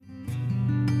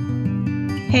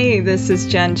Hey, this is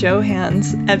Jen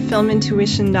Johans at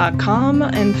filmintuition.com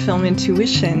and Film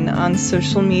Intuition on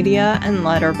social media and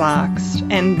Letterboxd.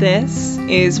 And this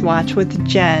is Watch with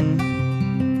Jen.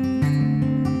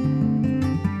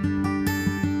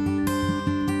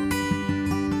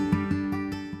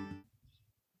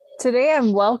 Today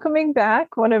I'm welcoming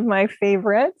back one of my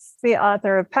favorites, the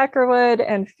author of Peckerwood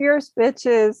and Fierce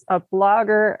Bitches, a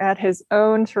blogger at his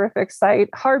own terrific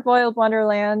site, Hardboiled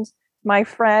Wonderland, my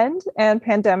friend and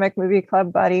Pandemic Movie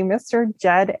Club buddy, Mr.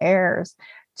 Jed Ayres.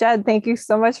 Jed, thank you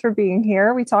so much for being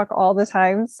here. We talk all the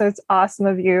time, so it's awesome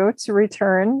of you to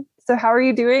return. So how are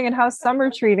you doing and how's summer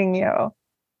treating you?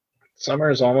 Summer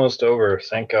is almost over,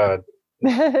 thank God.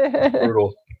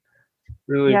 Brutal.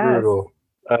 Really yes. Brutal.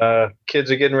 Kids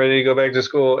are getting ready to go back to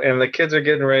school, and the kids are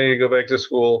getting ready to go back to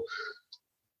school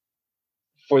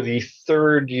for the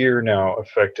third year now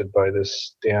affected by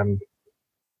this damn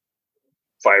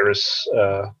virus.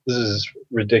 This is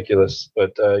ridiculous,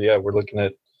 but yeah, we're looking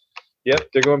at,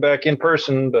 they're going back in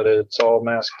person, but it's all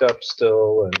masked up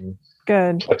still, and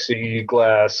good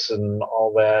plexiglass and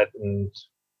all that. And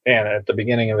at the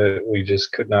beginning of it, we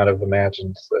just could not have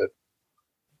imagined that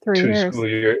 2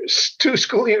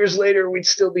 school years later, we'd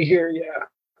still be here. Yeah.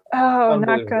 Oh,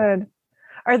 not good.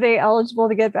 Are they eligible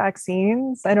to get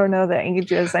vaccines? I don't know the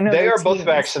ages. I know they are both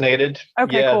vaccinated.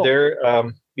 Okay, yeah, cool. They're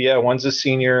one's a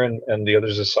senior and the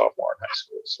other's a sophomore in high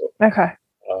school. So okay,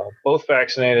 both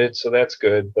vaccinated, so that's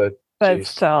good. But geez.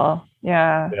 Still,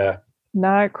 yeah,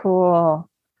 not cool.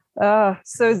 So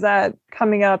is that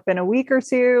coming up in a week or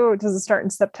two? Does it start in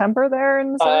September there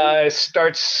in Missouri? It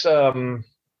starts.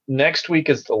 Next week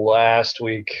is the last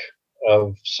week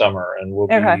of summer, and we'll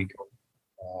be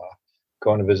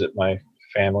going to visit my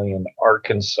family in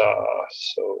Arkansas.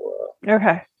 So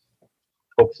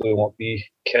hopefully we won't be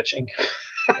catching.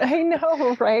 I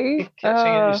know, right?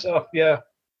 Catching it yourself, yeah.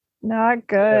 Not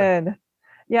good.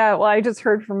 Yeah, well, I just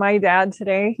heard from my dad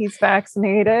today. He's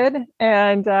vaccinated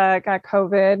and got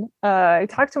COVID. I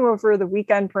talked to him over the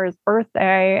weekend for his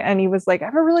birthday, and he was like, I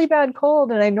have a really bad cold,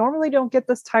 and I normally don't get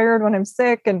this tired when I'm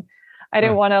sick, and I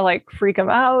didn't want to like freak him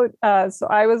out. So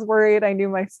I was worried. I knew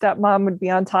my stepmom would be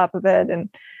on top of it, and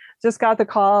just got the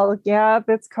call. Yeah,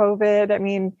 it's COVID. I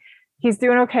mean, he's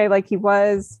doing okay. Like he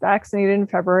was vaccinated in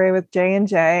February with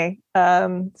J&J.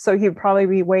 So he'd probably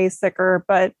be way sicker,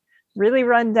 but really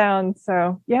run down.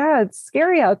 So yeah, it's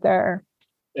scary out there.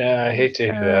 Yeah, I hate to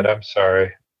hear that. I'm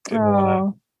sorry.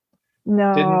 No.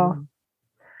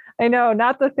 I know,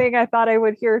 not the thing I thought I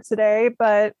would hear today,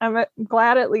 but I'm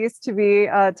glad at least to be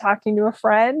talking to a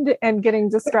friend and getting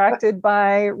distracted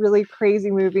by really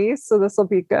crazy movies. So this will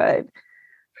be good.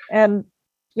 And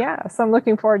yeah, so I'm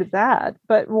looking forward to that.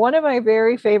 But one of my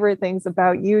very favorite things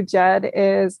about you, Jed,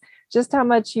 is just how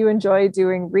much you enjoy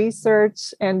doing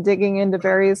research and digging into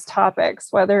various topics,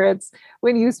 whether it's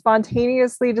when you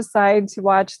spontaneously decide to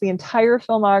watch the entire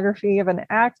filmography of an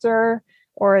actor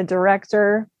or a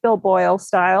director, Bill Boyle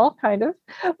style, kind of,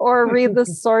 or read the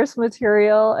source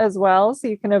material as well so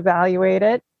you can evaluate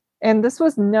it. And this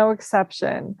was no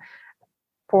exception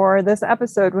for this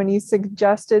episode when you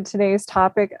suggested today's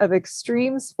topic of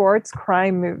extreme sports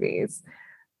crime movies.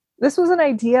 This was an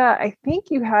idea I think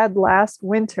you had last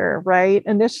winter, right?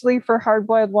 Initially for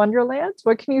Hardboiled Wonderland.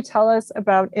 What can you tell us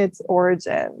about its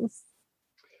origins?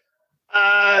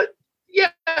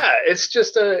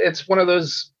 It's one of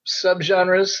those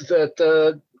subgenres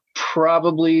that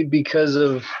probably because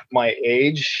of my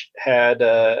age had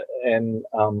an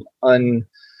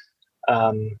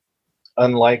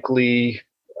unlikely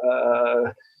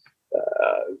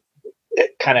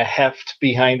kind of heft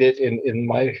behind it in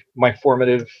my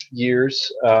formative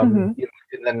years. In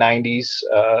the 90s,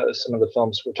 some of the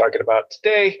films we're talking about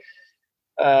today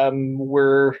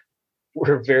were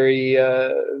very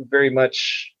very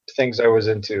much things I was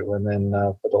into. And then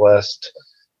for the last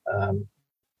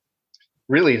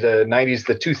really the 90s,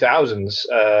 the 2000s,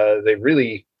 they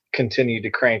really continued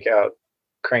to crank out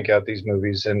these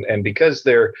movies, and because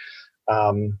they're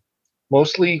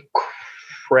mostly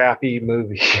crappy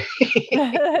movie.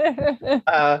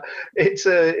 It's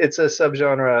a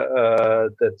subgenre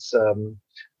that's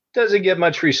doesn't get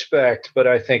much respect, but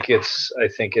I think it's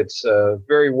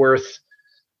very worth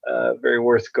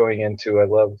going into. I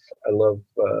love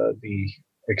the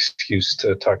excuse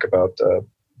to talk about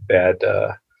bad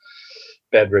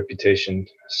reputation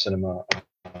cinema.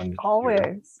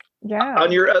 Always,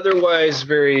 on your otherwise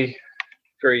very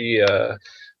very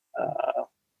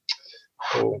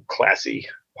classy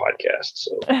podcast.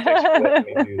 So thanks for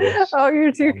letting me do this. Oh,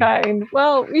 you're too kind.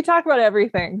 Well, we talk about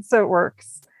everything, so it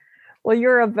works. Well,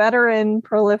 you're a veteran,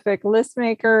 prolific list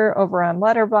maker over on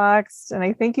Letterboxd, and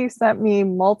I think you sent me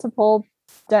multiple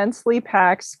densely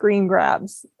packed screen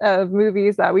grabs of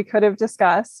movies that we could have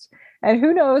discussed. And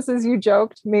who knows, as you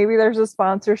joked, maybe there's a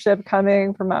sponsorship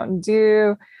coming from Mountain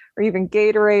Dew or even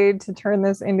Gatorade to turn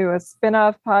this into a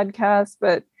spin-off podcast.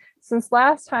 But since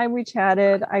last time we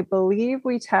chatted, I believe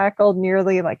we tackled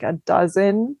nearly like a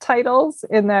dozen titles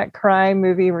in that crime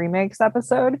movie remakes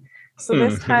episode. So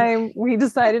this time we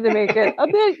decided to make it a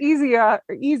bit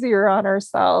easier on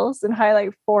ourselves and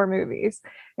highlight 4 movies,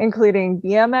 including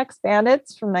BMX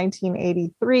Bandits from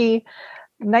 1983,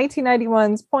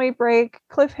 1991's Point Break,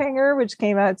 Cliffhanger, which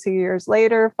came out 2 years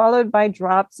later, followed by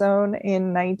Drop Zone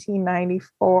in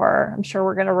 1994. I'm sure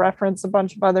we're going to reference a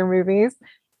bunch of other movies,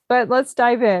 but let's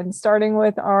dive in, starting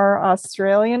with our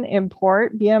Australian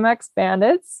import, BMX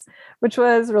Bandits, which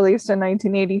was released in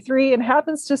 1983 and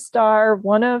happens to star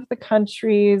one of the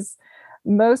country's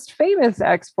most famous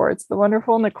exports, the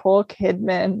wonderful Nicole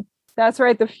Kidman. That's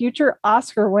right, the future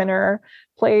Oscar winner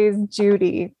plays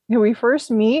Judy, who we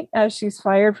first meet as she's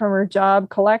fired from her job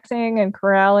collecting and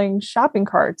corralling shopping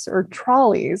carts, or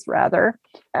trolleys rather,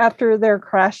 after they're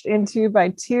crashed into by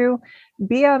 2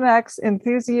 BMX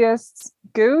enthusiasts,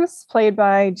 Goose, played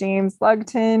by James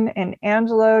Lugton, and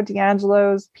Angelo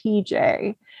D'Angelo's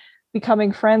PJ,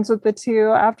 becoming friends with the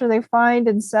 2 after they find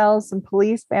and sell some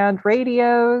police band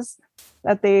radios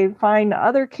that they find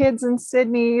other kids in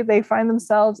Sydney. They find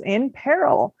themselves in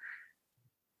peril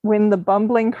when the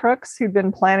bumbling crooks who'd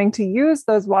been planning to use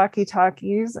those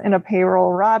walkie-talkies in a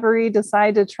payroll robbery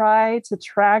decide to try to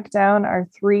track down our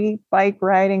 3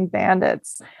 bike-riding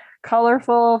bandits.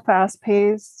 Colorful,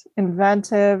 fast-paced,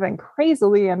 inventive, and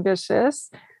crazily ambitious,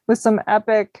 with some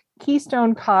epic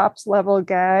Keystone Cops level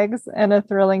gags and a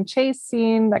thrilling chase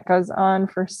scene that goes on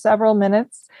for several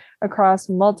minutes across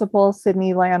multiple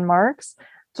Sydney landmarks.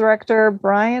 Director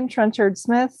Brian Trenchard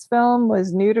Smith's film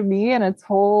was new to me, and it's a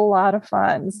whole lot of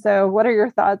fun. So what are your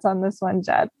thoughts on this one,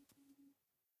 Jed?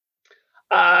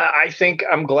 I think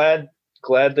I'm glad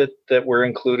that we're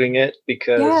including it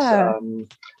because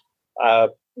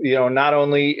not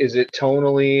only is it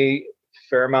tonally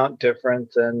fair amount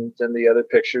different than the other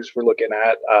pictures we're looking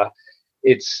at,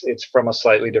 it's from a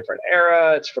slightly different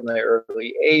era. It's from the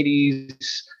early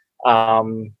 80s.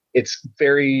 It's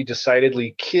very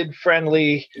decidedly kid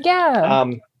friendly. Yeah.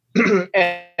 And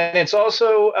it's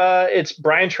also it's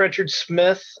Brian Trenchard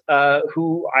Smith,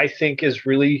 who I think is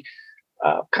really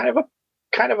kind of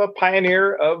a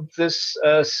pioneer of this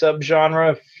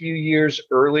subgenre. A few years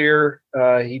earlier,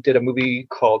 he did a movie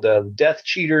called Death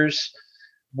Cheaters,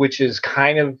 which is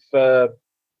kind of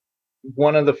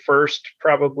one of the first,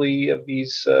 probably, of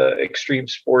these extreme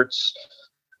sports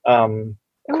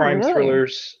crime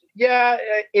thrillers. Yeah,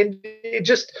 it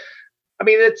just, I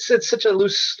mean, it's such a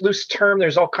loose term.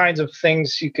 There's all kinds of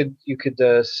things you could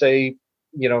say,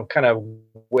 kind of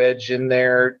wedge in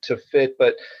there to fit,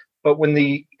 but when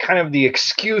the kind of the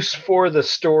excuse for the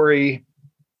story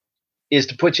is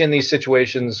to put you in these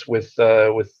situations with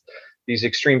these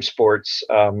extreme sports,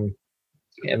 and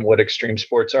what extreme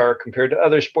sports are compared to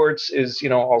other sports is,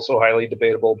 also highly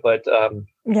debatable. But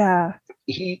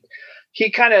he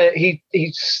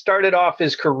started off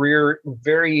his career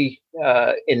very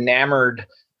enamored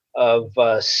of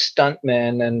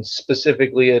stuntmen, and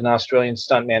specifically an Australian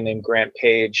stuntman named Grant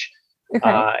Page.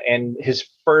 Okay. And his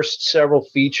first several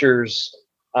features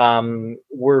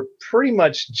were pretty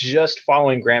much just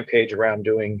following Grant Page around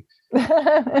doing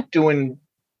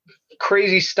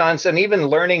crazy stunts, and even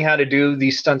learning how to do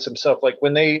these stunts himself. Like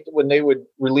when they would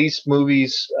release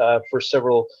movies for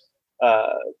several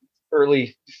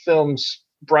early films,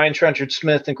 Brian Trenchard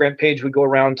Smith and Grant Page would go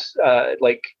around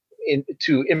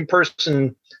to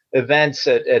in-person events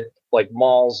at like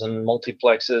malls and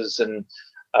multiplexes and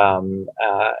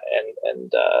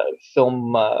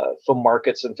film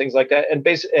markets and things like that, and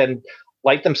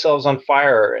light themselves on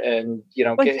fire and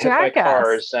like get hit by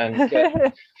cars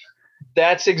and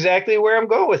that's exactly where I'm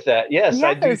going with that. Yes.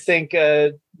 I do think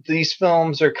these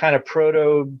films are kind of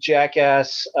proto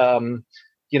Jackass.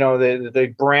 They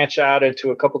branch out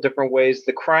into a couple different ways.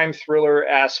 The crime thriller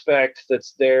aspect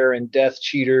that's there in Death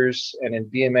Cheaters and in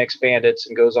BMX Bandits,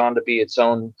 and goes on to be its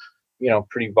own,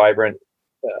 pretty vibrant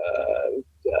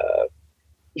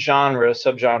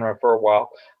subgenre for a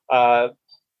while.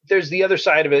 There's the other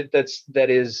side of it it's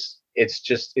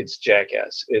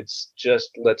Jackass. It's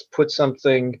just, let's put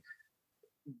something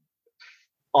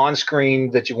on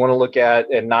screen that you want to look at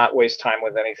and not waste time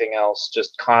with anything else,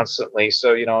 just constantly.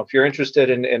 So, if you're interested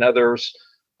in others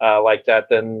like that,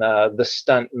 then the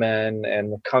Stuntmen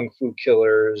and the Kung Fu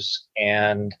Killers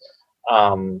and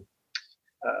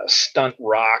Stunt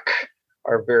Rock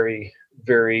are very,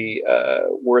 very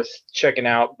worth checking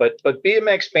out. But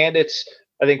BMX Bandits,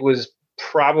 I think, was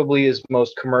probably his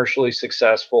most commercially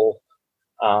successful.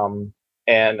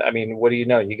 And I mean, what do you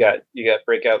know? You got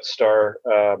breakout star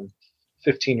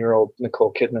 15-year-old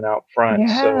Nicole Kidman out front.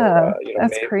 Yeah, So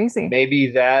that's crazy.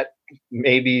 Maybe the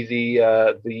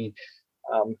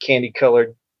candy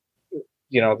colored,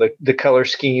 the color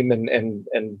scheme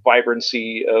and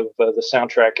vibrancy of the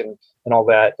soundtrack and all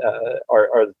that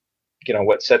are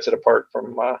what sets it apart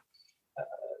from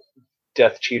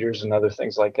Death Cheaters and other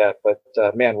things like that. But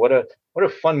man, what a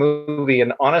fun movie!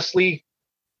 And honestly,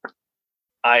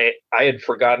 I had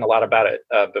forgotten a lot about it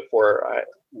before I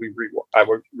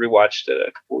rewatched it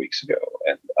a couple weeks ago,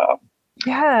 and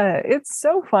yeah, it's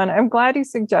so fun. I'm glad you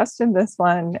suggested this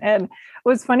one. And it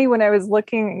was funny when I was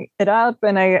looking it up,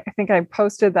 and I think I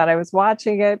posted that I was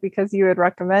watching it because you had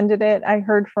recommended it. I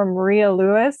heard from Maria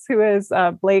Lewis, who is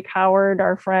Blake Howard,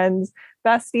 our friend's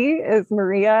bestie, is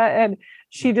Maria, and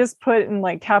she just put in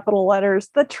like capital letters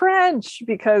the trench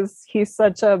because he's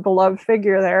such a beloved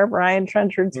figure there, Brian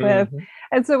Trenchard Smith. Mm-hmm.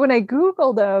 And so when I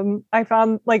Googled him, I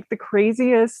found like the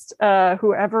craziest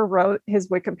whoever wrote his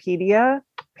Wikipedia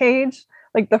page.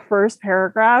 Like the first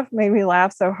paragraph made me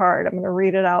laugh so hard. I'm going to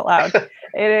read it out loud.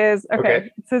 It is, okay,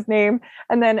 it's his name.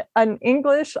 And then an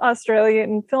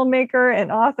English-Australian filmmaker and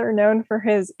author known for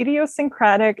his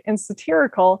idiosyncratic and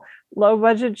satirical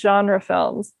low-budget genre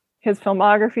films. His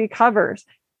filmography covers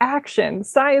action,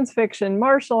 science fiction,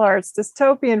 martial arts,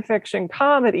 dystopian fiction,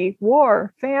 comedy,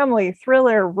 war, family,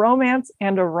 thriller, romance,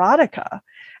 and erotica.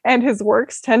 And his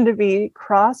works tend to be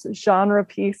cross-genre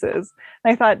pieces.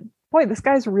 And I thought, boy, this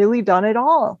guy's really done it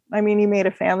all. I mean, he made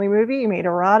a family movie, he made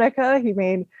erotica, he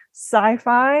made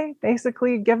sci-fi.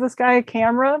 Basically, give this guy a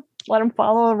camera, let him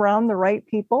follow around the right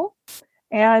people,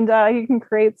 and he can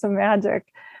create some magic.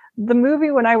 The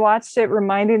movie, when I watched it,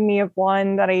 reminded me of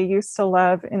one that I used to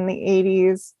love in the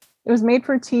 80s. It was made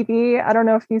for TV. I don't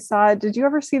know if you saw it. Did you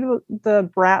ever see the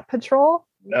Brat Patrol?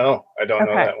 No, I don't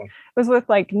know that one. It was with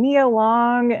like Nia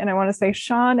Long and I want to say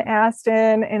Sean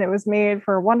Astin, and it was made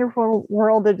for Wonderful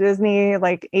World of Disney,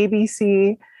 like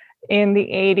ABC in the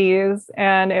 80s.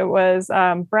 And it was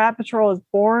Brat Patrol is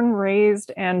Born,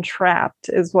 Raised, and Trapped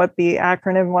is what the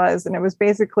acronym was. And it was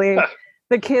basically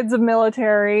the kids of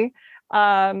military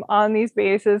on these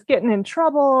bases getting in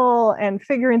trouble and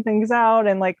figuring things out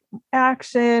and like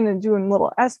action and doing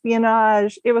little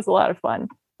espionage. It was a lot of fun.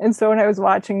 And so when I was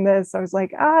watching this, I was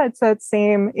like, it's that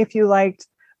same, if you liked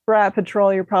Brat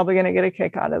Patrol, you're probably going to get a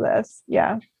kick out of this.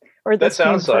 Yeah. Or this that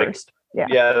sounds like first.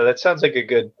 Yeah. That sounds like a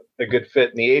good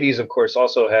fit. In the 80s, of course,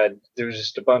 also there was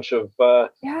just a bunch of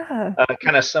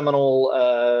kind of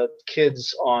seminal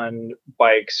kids on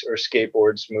bikes or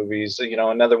skateboards movies.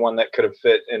 Another one that could have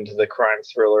fit into the crime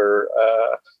thriller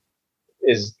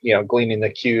is Gleaming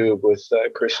the Cube with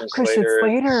Christian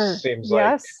Slater. Seems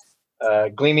yes.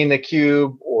 Like Gleaming the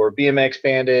Cube or BMX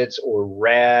Bandits or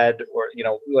Rad or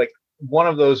like one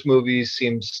of those movies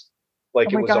seems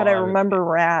like it was. Oh my God, I remember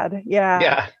Rad. Yeah.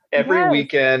 Yeah. Every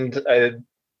weekend,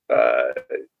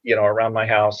 around my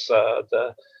house,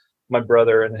 my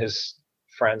brother and his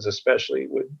friends especially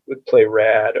would play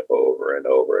Rad over and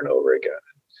over and over again.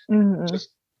 Mm-hmm. Just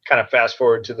kind of fast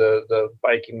forward to the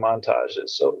biking montages.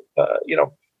 So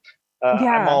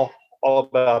I'm all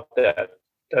about that.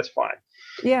 That's fine.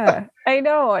 Yeah, I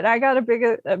know. And I got a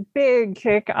big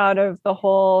kick out of the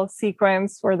whole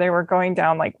sequence where they were going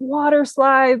down like water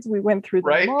slides. We went through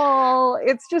the mall.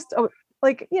 It's just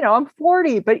like, I'm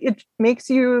 40, but it makes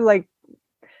you like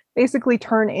basically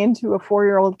turn into a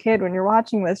 4-year-old kid when you're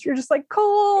watching this. You're just like,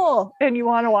 cool. And you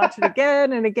want to watch it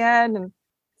again and again. And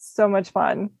so much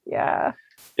fun. Yeah.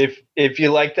 If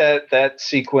you like that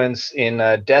sequence in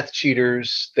Death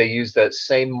Cheaters, they use that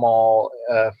same mall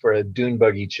for a dune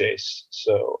buggy chase.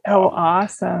 So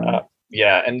awesome!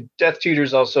 And Death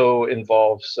Cheaters also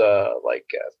involves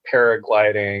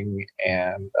paragliding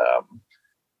and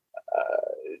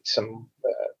some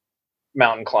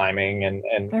mountain climbing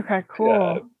and okay,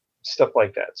 cool stuff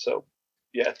like that. So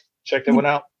check that one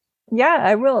out. Yeah,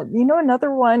 I will.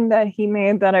 Another one that he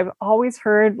made that I've always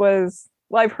heard was.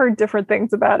 Well, I've heard different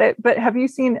things about it, but have you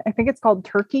seen, I think it's called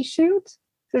Turkey Shoot.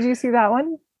 Did you see that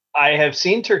one? I have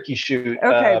seen Turkey Shoot.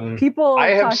 Okay. I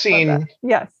have seen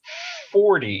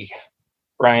 40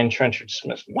 Brian Trenchard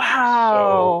Smith movies.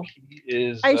 Wow. So he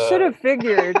is, I should have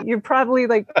figured. You're probably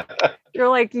you're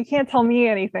like, you can't tell me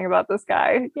anything about this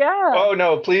guy. Yeah. Oh,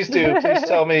 no, please do. Please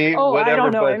tell me whatever. I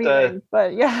don't know anything,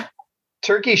 but yeah.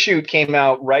 Turkey Shoot came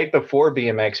out right before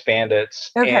BMX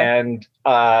Bandits and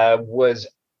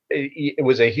it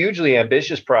was a hugely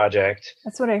ambitious project.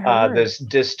 That's what I heard. This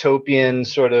dystopian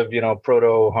sort of,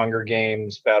 proto Hunger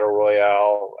Games battle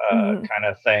royale kind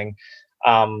of thing.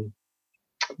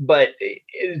 But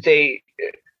they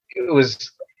it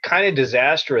was kind of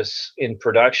disastrous in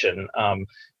production.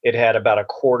 It had about a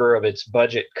quarter of its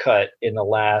budget cut in the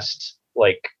last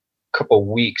like couple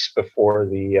weeks before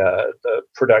the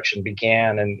production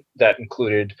began, and that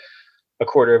included a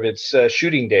quarter of its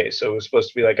shooting days. So it was supposed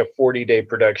to be like a 40-day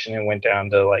production and went down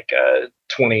to like a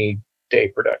 20-day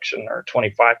production or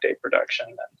 25-day production.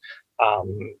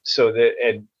 So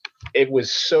that it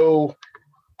was so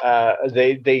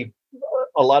they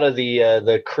a lot of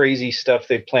the crazy stuff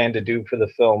they planned to do for the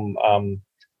film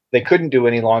they couldn't do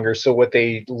any longer. So what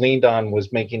they leaned on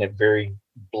was making it very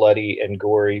bloody and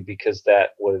gory, because that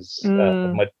was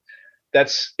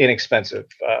that's inexpensive.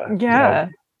 Yeah.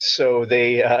 So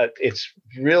they it's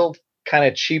real kind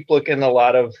of cheap looking, a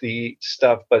lot of the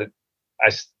stuff, but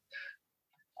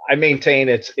I maintain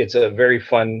it's a very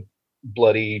fun,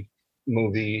 bloody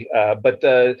movie. But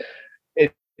it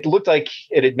looked like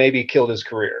it had maybe killed his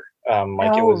career.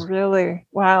 Like it was really,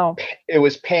 wow. It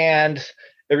was panned.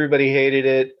 Everybody hated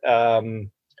it.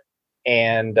 And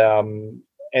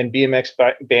BMX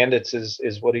Bandits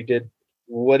is what he did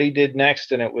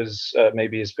next, and it was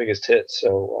maybe his biggest hit.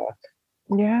 So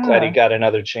glad he got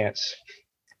another chance.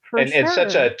 It's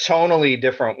such a tonally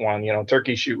different one.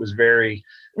 Turkey Shoot was very,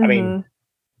 I mean,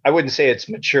 I wouldn't say it's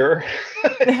mature.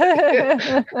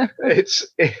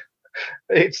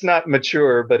 It's not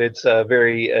mature, but it's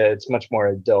very it's much more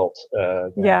adult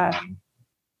than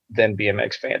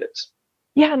BMX Bandits.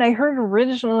 Yeah, and I heard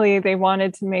originally they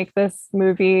wanted to make this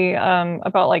movie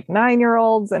about like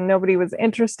 9-year-olds, and nobody was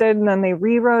interested. And then they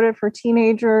rewrote it for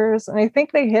teenagers. And I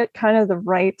think they hit kind of the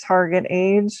right target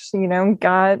age,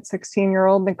 got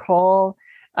 16-year-old Nicole.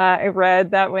 I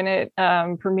read that when it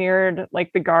premiered,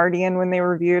 like The Guardian, when they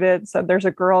reviewed it, said there's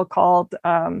a girl called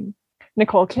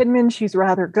Nicole Kidman. She's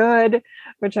rather good,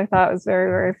 which I thought was very,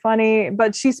 very funny.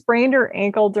 But she sprained her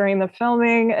ankle during the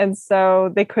filming, and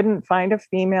so they couldn't find a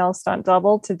female stunt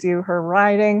double to do her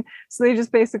riding. So they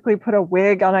just basically put a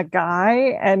wig on a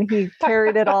guy, and he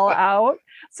carried it all out.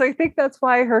 So I think that's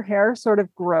why her hair sort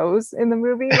of grows in the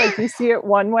movie. Like you see it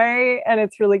one way and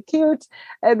it's really cute,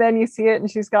 and then you see it and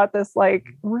she's got this like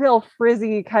real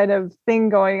frizzy kind of thing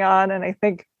going on. And I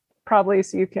think probably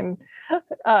so you can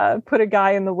put a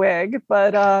guy in the wig,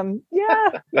 but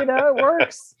it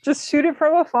works. Just shoot it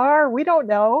from afar. We don't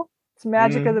know. It's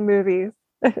magic of the movies.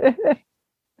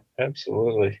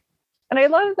 Absolutely. And I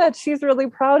love that she's really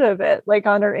proud of it. Like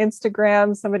on her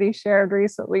Instagram, somebody shared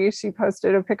recently, she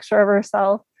posted a picture of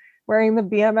herself wearing the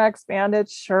BMX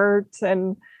Bandits shirt.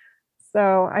 And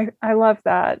so I love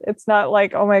that. It's not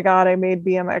like, oh my God, I made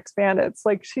BMX Bandits.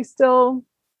 Like she's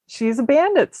a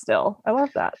bandit still. I love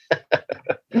that.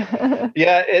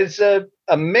 Yeah, it's a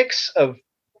mix of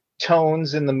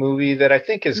tones in the movie that I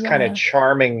think is kind of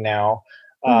charming now.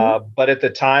 But at the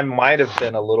time might have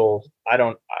been a little,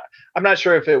 I'm not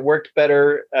sure if it worked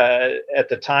better at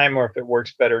the time or if it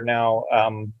works better now.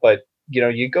 But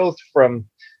you go from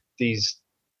these,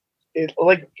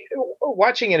 like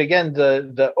watching it again,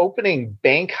 the opening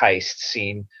bank heist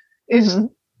scene is,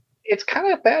 it's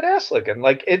kind of badass looking.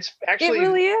 Like it's actually it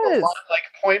really is a lot like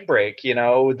Point Break.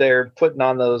 They're putting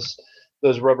on those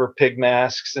rubber pig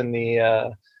masks in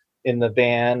the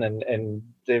van, and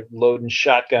they're loading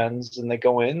shotguns, and they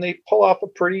go in, they pull off a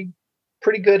pretty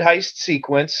good heist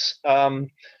sequence.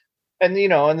 And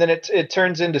then it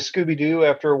turns into Scooby-Doo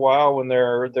after a while when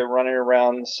they're running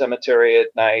around the cemetery at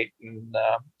night. And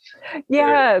that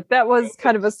was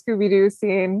kind of a Scooby-Doo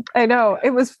scene. I know.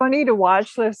 It was funny to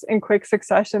watch this in quick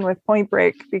succession with Point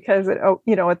Break, because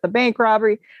with the bank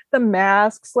robbery, the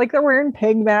masks, like they're wearing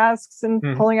pig masks and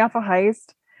pulling off a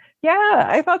heist. Yeah,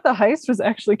 I thought the heist was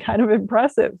actually kind of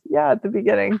impressive. Yeah, at the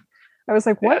beginning. I was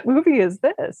like, what movie is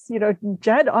this?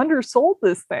 Jed undersold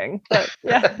this thing. But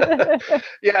yeah.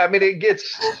 Yeah, I mean, it gets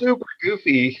super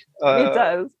goofy. It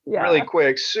does. Yeah. Really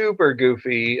quick, super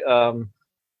goofy. I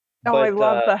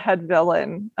love the head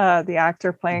villain. The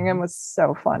actor playing him was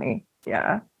so funny.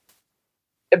 Yeah.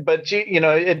 But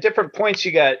at different points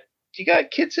you got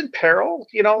kids in peril.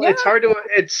 It's hard to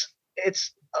it's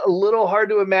a little hard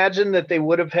to imagine that they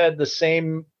would have had the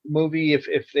same movie if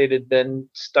they'd had been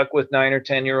stuck with 9 or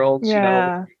 10-year-olds,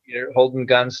 holding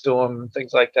guns to them and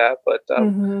things like that. But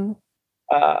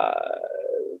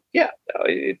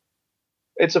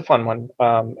it's a fun one.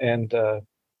 I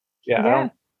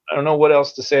don't know what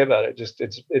else to say about it. Just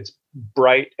it's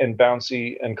bright and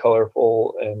bouncy and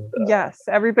colorful, and yes,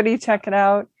 everybody check it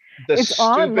out. It's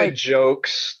stupid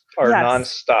jokes are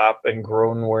nonstop and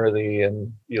groan worthy,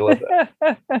 and you love that.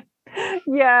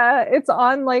 Yeah, it's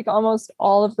on like almost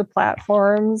all of the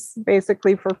platforms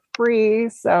basically for free,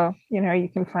 so you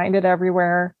can find it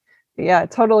everywhere. But yeah,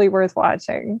 totally worth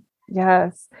watching.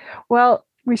 Yes. Well,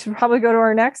 we should probably go to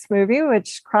our next movie,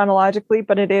 which chronologically,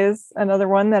 but it is another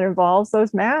one that involves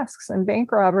those masks and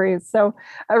bank robberies. So,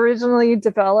 originally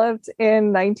developed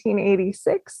in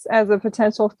 1986 as a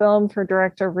potential film for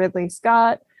director Ridley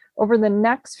Scott, over the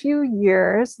next few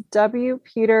years, W.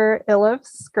 Peter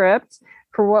Iliff's script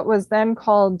for what was then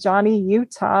called Johnny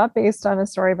Utah, based on a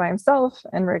story by himself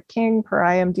and Rick King per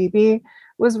IMDb,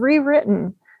 was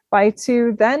rewritten by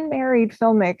two then married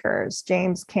filmmakers,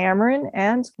 James Cameron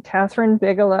and Catherine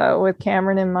Bigelow, with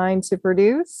Cameron in mind to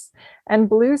produce, and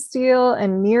Blue Steel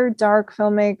and Near Dark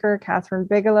filmmaker Catherine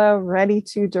Bigelow ready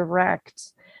to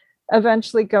direct.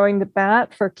 Eventually going to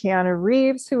bat for Keanu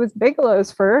Reeves, who was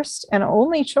Bigelow's first and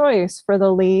only choice for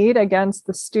the lead against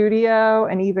the studio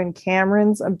and even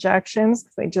Cameron's objections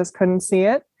because they just couldn't see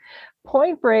it.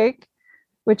 Point Break,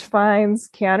 which finds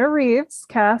Keanu Reeves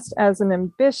cast as an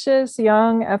ambitious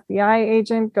young FBI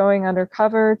agent going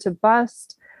undercover to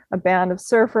bust a band of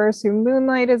surfers who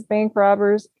moonlight as bank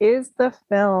robbers, is the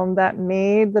film that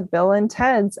made the Bill and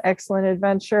Ted's Excellent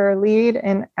Adventure lead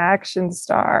and action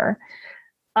star.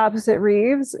 Opposite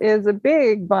Reeves is a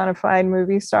big bona fide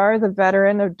movie star, the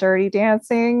veteran of Dirty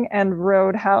Dancing and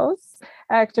Roadhouse,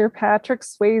 actor Patrick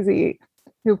Swayze,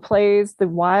 who plays the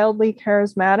wildly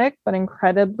charismatic but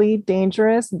incredibly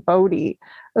dangerous Bodie,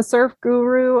 a surf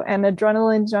guru and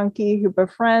adrenaline junkie who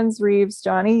befriends Reeves'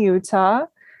 Johnny Utah.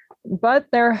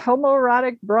 But their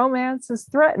homoerotic bromance is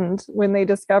threatened when they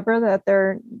discover that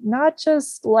they're not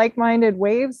just like-minded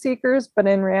wave seekers, but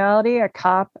in reality, a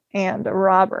cop and a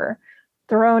robber.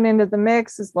 Thrown into the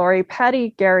mix is Lori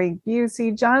Petty, Gary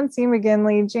Busey, John C.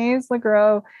 McGinley, James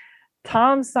LeGros,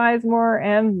 Tom Sizemore,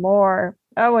 and more.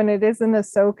 Oh, and it isn't a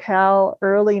SoCal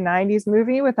early 90s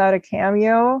movie without a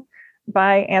cameo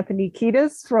by Anthony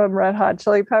Kiedis from Red Hot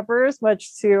Chili Peppers,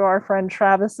 much to our friend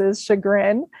Travis's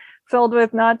chagrin, filled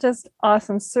with not just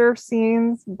awesome surf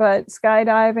scenes, but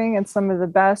skydiving and some of the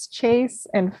best chase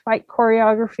and fight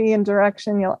choreography and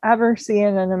direction you'll ever see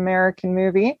in an American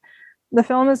movie. The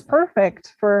film is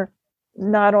perfect for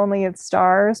not only its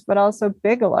stars, but also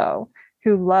Bigelow,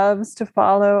 who loves to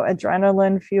follow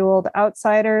adrenaline-fueled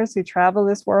outsiders who travel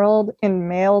this world in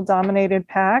male-dominated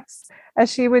packs, as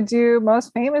she would do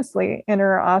most famously in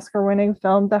her Oscar-winning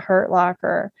film, The Hurt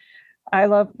Locker. I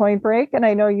love Point Break, and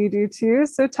I know you do too,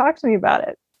 so talk to me about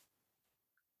it.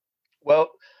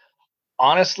 Well,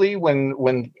 honestly,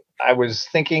 when I was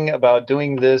thinking about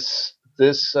doing this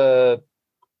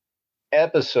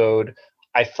episode,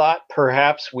 I thought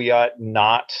perhaps we ought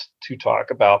not to talk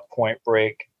about Point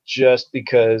Break just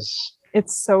because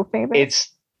it's so famous. It's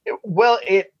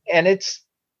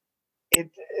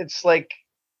like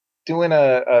doing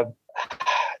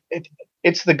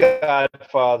it's the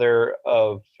godfather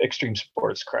of extreme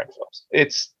sports crime films.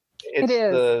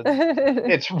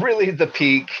 It's really the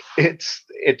peak.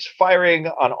 It's firing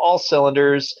on all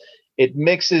cylinders. It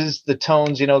mixes the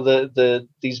tones.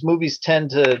 These movies tend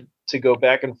to go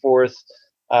back and forth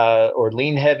or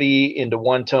lean heavy into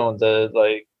one tone, the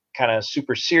like kind of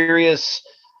super serious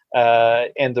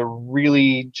and the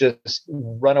really just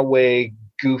runaway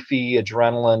goofy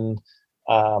adrenaline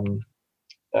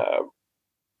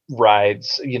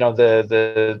rides.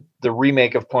 The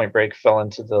remake of Point Break fell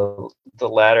into the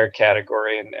latter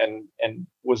category and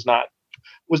was not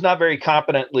very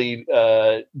competently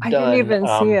done. I didn't even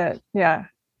see it. Yeah.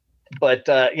 But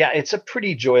it's a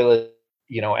pretty joyless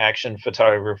action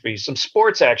photography, some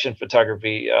sports action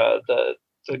photography.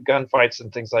 The gunfights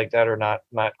and things like that are not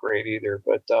great either.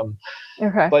 But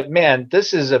okay. But man,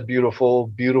 this is a beautiful,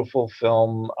 beautiful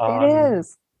film. It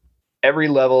is. Every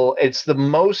level. It's the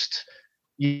most.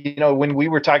 When we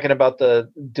were talking about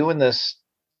doing this,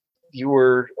 you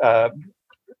were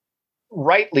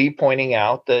rightly pointing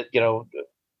out that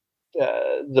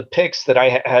the picks that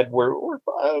I had were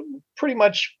pretty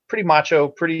macho,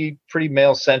 pretty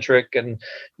male centric, and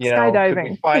skydiving. Could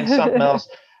we find something else?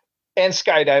 And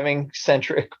skydiving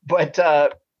centric, but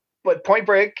Point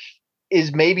Break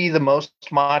is maybe the most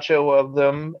macho of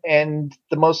them and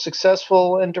the most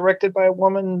successful, and directed by a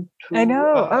woman who I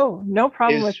know. No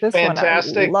problem with this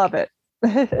fantastic. One. I love it.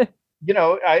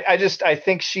 I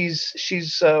think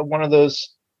she's one of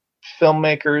those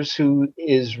filmmakers who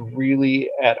is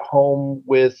really at home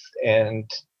with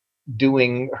and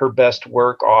doing her best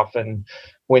work often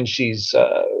when she's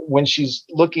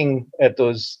looking at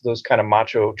those kind of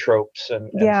macho tropes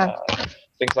and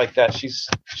things like that. She's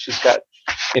got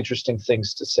interesting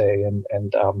things to say and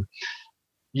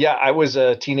I was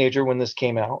a teenager when this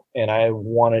came out and I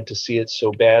wanted to see it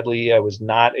so badly. I was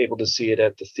not able to see it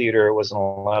at the theater. I wasn't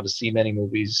allowed to see many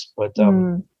movies, but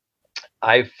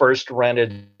I first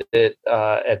rented it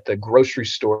at the grocery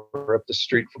store up the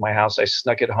street from my house. I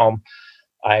snuck it home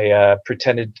I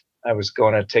pretended I was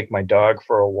going to take my dog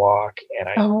for a walk, and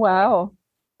Oh, wow.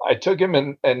 I took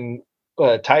him and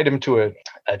tied him to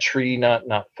a tree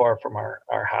not far from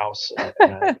our house,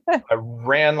 and I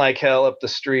ran like hell up the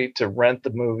street to rent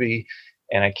the movie,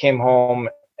 and I came home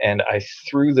and I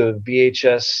threw the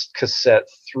VHS cassette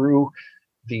through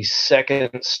the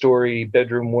second story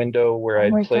bedroom window where Oh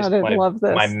I'd my placed God, I love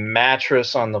my this.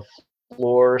 mattress on the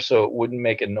floor so it wouldn't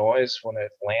make a noise when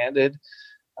it landed.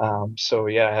 So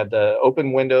yeah, I had the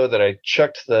open window that I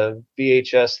chucked the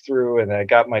VHS through, and I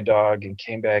got my dog and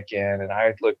came back in, and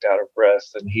I looked out of breath,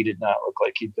 and he did not look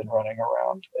like he'd been running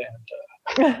around.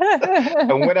 And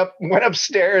I went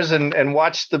upstairs and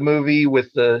watched the movie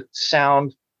with the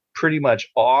sound pretty much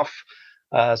off,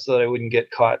 so that I wouldn't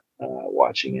get caught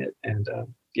watching it. And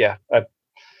yeah, I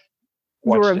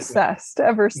You were watched it. obsessed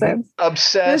ever since. This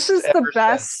Obsessed is the ever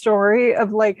best since. story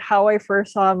of like how I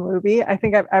first saw a movie I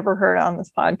think I've ever heard on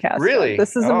this podcast. Really?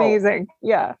 This is amazing.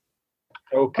 Yeah.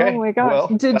 Oh Okay. my gosh. Well,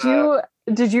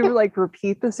 Did you like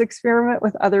repeat this experiment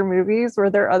with other movies? Were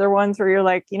there other ones where you're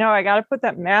like, I got to put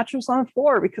that mattress on the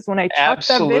floor because when I chucked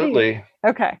that video. absolutely.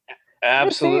 Okay. I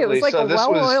was gonna say, it was Absolutely. like So a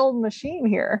well-oiled machine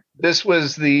here. this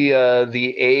was the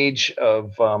age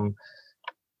of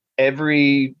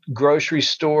every grocery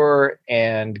store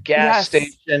and gas Yes.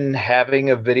 station having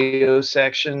a video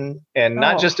section, and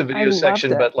not Oh, just a I video loved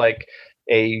section, it. but like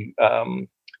a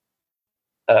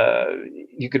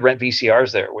you could rent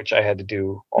VCRs there, which I had to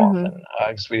do often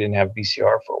because we didn't have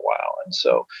VCR for a while. And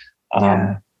so,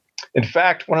 Yeah. in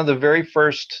fact, one of the very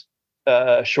first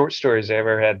short stories I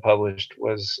ever had published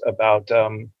was about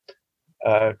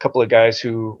a couple of guys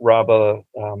who rob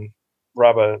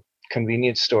a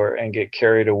convenience store and get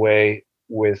carried away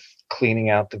with cleaning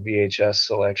out the VHS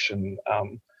selection.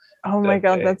 Oh my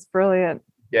God, that's brilliant.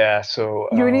 Yeah, so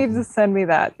You need to send me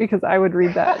that because I would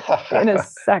read that in a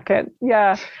second.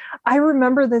 Yeah. I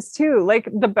remember this too. Like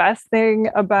the best thing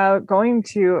about going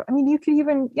to, I mean, you could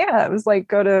even, it was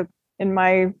like in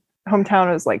my hometown,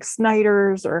 it was like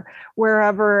Snyder's or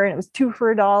wherever, and it was 2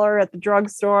 for $1 at the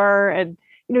drugstore. And,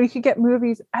 you could get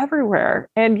movies everywhere.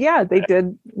 And yeah,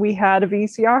 we had a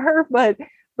VCR, but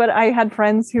I had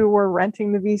friends who were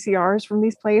renting the VCRs from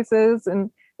these places,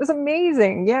 and was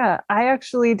amazing. Yeah, I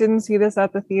actually didn't see this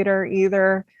at the theater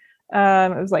either.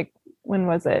 It was like, when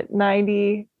was it?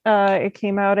 90. It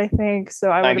came out, I think. So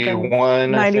I would have been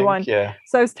 91. 91. I think, yeah.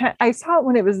 So I saw it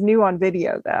when it was new on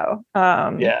video, though.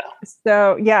 Yeah.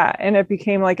 So yeah, and it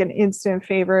became like an instant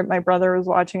favorite. My brother was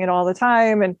watching it all the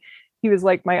time, and he was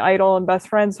like my idol and best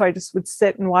friend. So I just would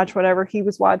sit and watch whatever he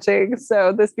was watching.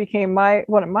 So this became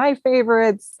one of my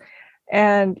favorites.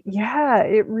 And yeah,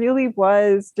 it really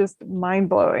was just mind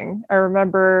blowing. I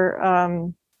remember,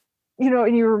 and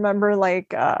you remember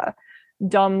like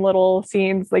dumb little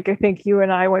scenes. Like I think you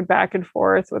and I went back and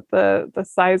forth with the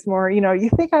Sizemore. You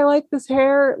think I like this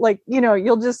hair? Like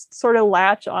you'll just sort of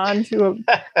latch on to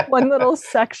one little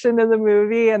section of the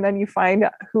movie, and then you find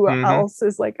who else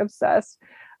is like obsessed.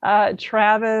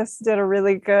 Travis did a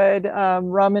really good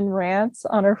rum and rants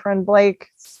on our friend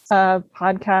Blake's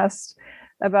podcast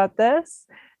about this,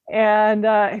 and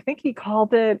I think he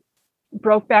called it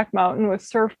Brokeback Mountain with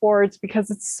surfboards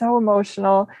because it's so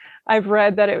emotional. I've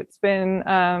read that it's been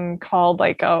called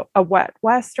like a wet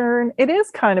western. It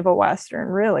is kind of a western,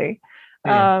 really.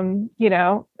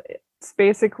 It's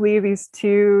basically these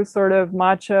two sort of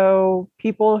macho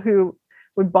people who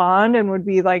would bond and would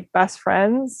be like best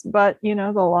friends, but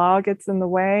the law gets in the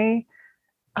way.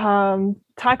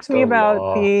 Talk to me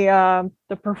about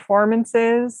the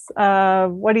performances.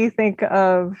 What do you think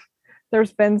of?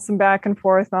 There's been some back and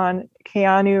forth on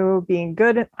Keanu being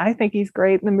good. I think he's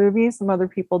great in the movie. Some other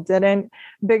people didn't.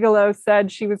 Bigelow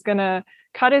said she was gonna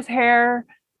cut his hair,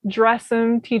 dress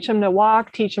him, teach him to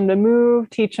walk, teach him to move,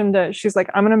 she's like,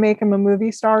 I'm gonna make him a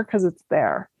movie star because it's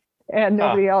there. And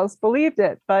nobody else believed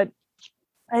it. But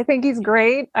I think he's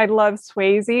great. I love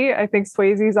Swayze. I think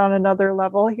Swayze's on another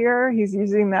level here. He's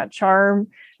using that charm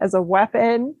as a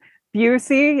weapon.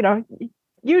 Busey,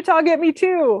 Utah Get Me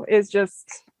Too is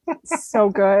just so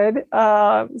good.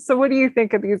 So what do you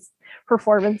think of these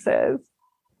performances?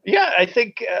 Yeah, I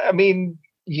think, I mean,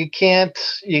 you can't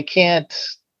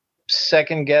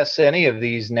second guess any of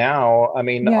these now. I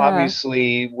mean,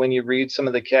 obviously, when you read some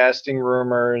of the casting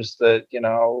rumors that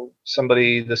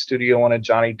the studio wanted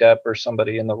Johnny Depp or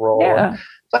somebody in the role,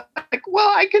 like, well,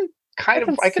 I can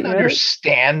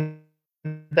understand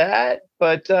that,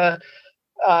 but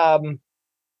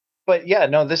yeah,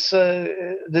 no, this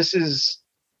is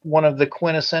one of the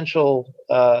quintessential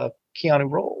Keanu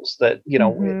roles that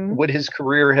would his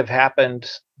career have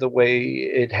happened the way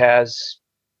it has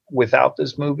without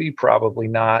this movie? Probably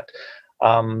not.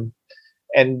 Um,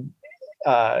 and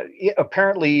yeah,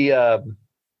 apparently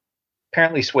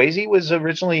Swayze was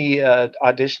originally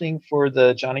auditioning for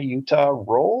the Johnny Utah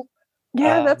role.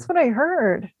 Yeah, that's what I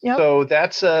heard. Yep. So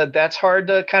that's hard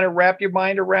to kind of wrap your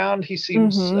mind around. He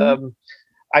seems,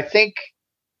 I think,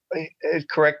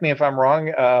 correct me if I'm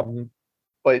wrong,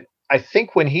 but I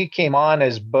think when he came on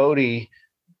as Bodie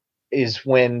is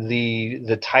when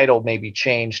the title maybe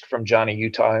changed from Johnny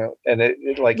Utah, and Yes,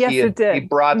 it he did.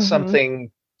 brought something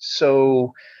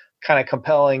so kind of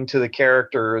compelling to the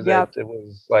character that Yep. it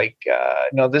was like,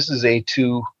 no, this is a It's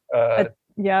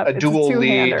a dual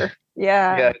lead, two-hander.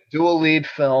 Yeah. dual lead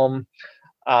film,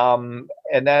 and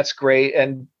that's great,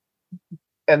 and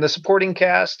the supporting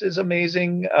cast is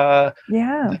amazing.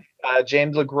 Yeah.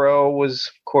 James LeGros was,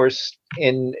 of course,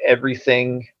 in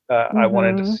everything I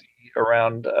wanted to see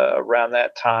around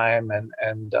that time,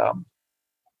 and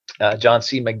John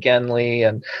C. McGinley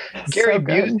and Gary So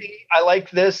good. Busey. I like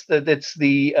this, that it's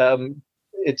the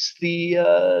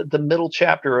middle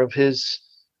chapter of his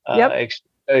Yep.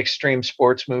 extreme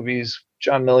sports movies.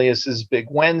 John Milius's Big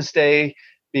Wednesday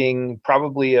being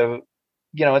probably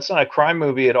it's not a crime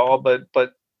movie at all, but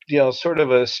sort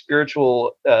of a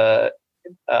spiritual uh,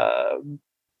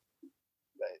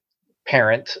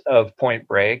 parent of Point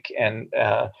Break, and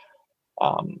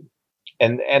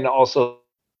also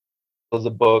the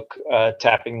book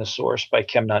Tapping the Source by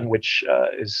Kim Nunn, which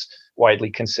is widely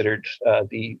considered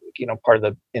the part of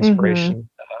the inspiration.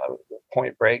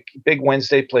 Point Break. Big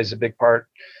Wednesday plays a big part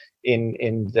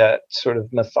in that sort of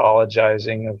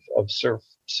mythologizing of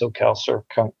SoCal surf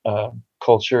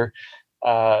culture,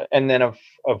 and then of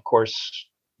course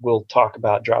we'll talk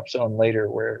about Drop Zone later,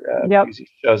 where Busey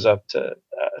shows up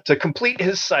to complete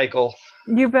his cycle.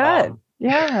 You bet.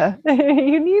 Yeah,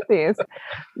 you need these.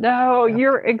 No,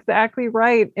 you're exactly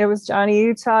right. It was Johnny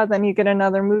Utah. Then you get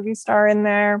another movie star in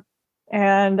there.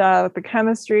 And with the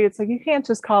chemistry, it's like, you can't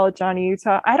just call it Johnny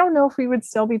Utah. I don't know if we would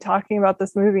still be talking about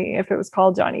this movie if it was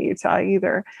called Johnny Utah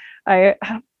either. I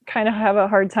kind of have a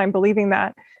hard time believing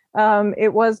that.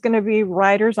 It was going to be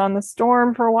Riders on the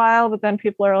Storm for a while, but then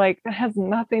people are like, that has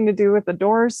nothing to do with the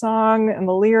Doors song and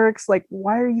the lyrics. Like,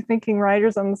 why are you thinking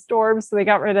Riders on the Storm? So they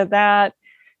got rid of that.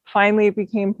 Finally, it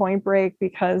became Point Break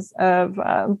because of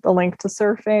the link to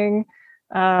surfing.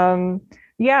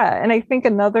 Yeah, and I think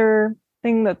another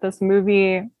thing that this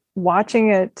movie, watching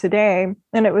it today,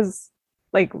 and it was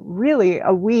like really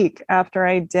a week after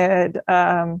I did,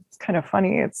 it's kind of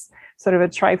funny, it's sort of a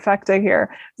trifecta here.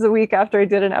 It was a week after I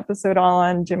did an episode all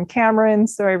on Jim Cameron,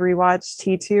 so I rewatched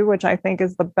T2, which I think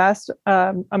is the best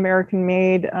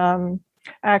American-made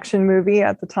action movie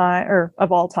at the time, or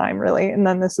of all time, really. And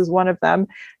then this is one of them.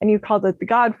 And you called it The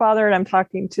Godfather, and I'm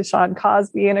talking to Sean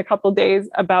Cosby in a couple of days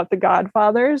about The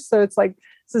Godfathers. So it's like,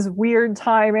 this is weird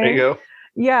timing. There you go.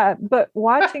 Yeah, but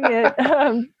watching it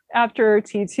after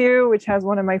T2, which has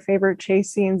one of my favorite chase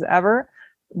scenes ever,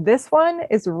 this one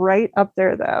is right up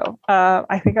there, though.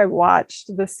 I think I watched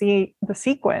the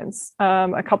sequence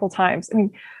a couple times. I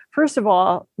mean, first of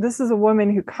all, this is a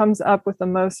woman who comes up with the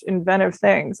most inventive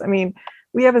things. I mean,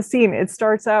 we have a scene. It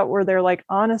starts out where they're like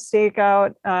on a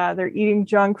stakeout, they're eating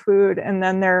junk food, and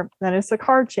then it's a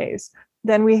car chase.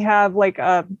 Then we have like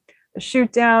a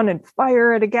shoot down and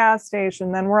fire at a gas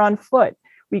station. Then we're on foot.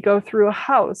 We go through a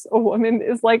house. A woman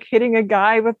is like hitting a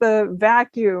guy with a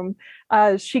vacuum.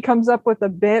 She comes up with a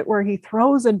bit where he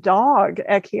throws a dog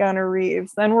at Keanu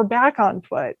Reeves. Then we're back on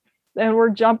foot. Then we're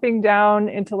jumping down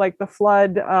into like the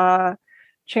flood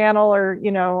channel, or,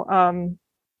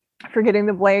 forgetting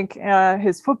the blank.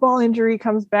 His football injury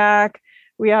comes back.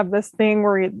 We have this thing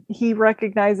where he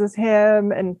recognizes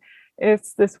him, and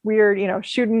it's this weird,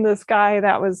 shooting this guy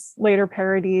that was later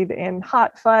parodied in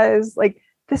Hot Fuzz. Like,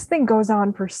 this thing goes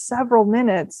on for several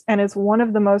minutes, and it's one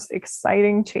of the most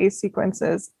exciting chase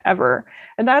sequences ever.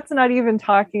 And that's not even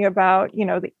talking about,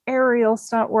 the aerial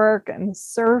stunt work and the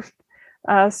surf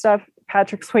stuff.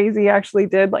 Patrick Swayze actually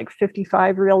did like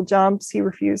 55 real jumps. He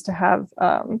refused to have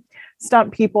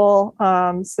stunt people.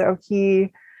 So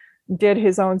he did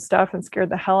his own stuff and scared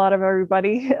the hell out of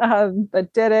everybody,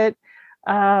 but did it.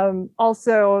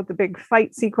 Also, the big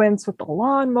fight sequence with the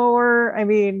lawnmower. I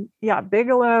mean, yeah,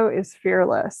 Bigelow is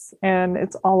fearless, and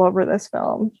it's all over this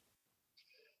film.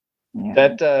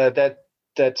 Yeah.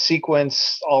 That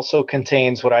sequence also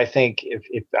contains what I think,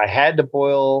 if I had to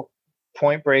boil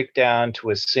Point Break down to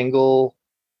a single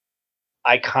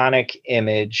iconic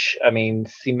image, I mean,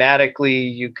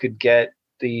 thematically, you could get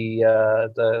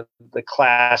the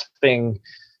clasping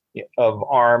of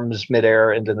arms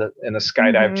midair in the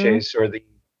skydive chase, or the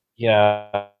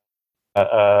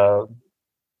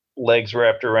legs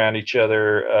wrapped around each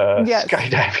other, Yes.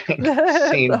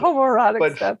 skydiving scene. The homoerotic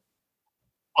But stuff.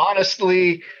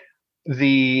 honestly,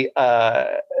 the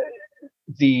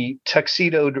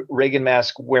tuxedoed Reagan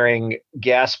mask wearing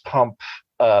gas pump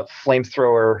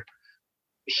flamethrower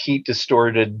heat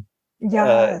distorted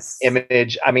Yes.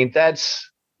 image. I mean, that's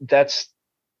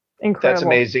Incredible.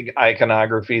 amazing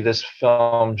iconography. This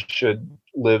film should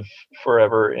live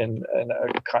forever in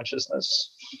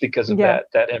consciousness because of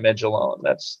that image alone.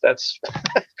 That's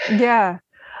yeah.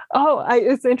 Oh,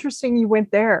 it's interesting you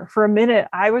went there. For a minute,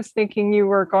 I was thinking you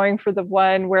were going for the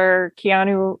one where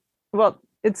Keanu, well,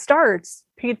 it starts,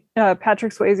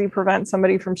 Patrick Swayze prevents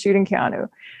somebody from shooting Keanu.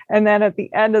 And then at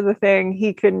the end of the thing,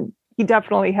 he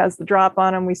definitely has the drop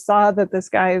on him. We saw that this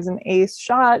guy is an ace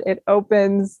shot. It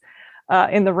opens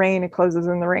in the rain, it closes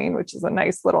in the rain, which is a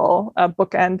nice little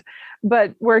bookend.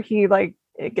 But where he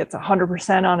it gets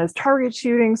 100% on his target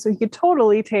shooting. So he could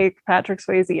totally take Patrick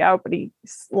Swayze out, but he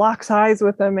locks eyes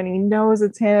with him and he knows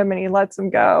it's him and he lets him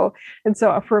go. And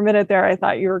so for a minute there, I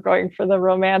thought you were going for the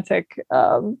romantic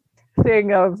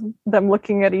thing of them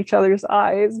looking at each other's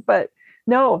eyes. But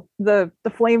no, the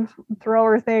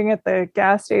flamethrower thing at the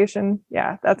gas station.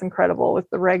 Yeah, that's incredible with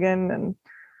the Reagan, and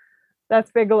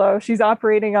that's Bigelow. She's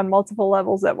operating on multiple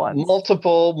levels at once.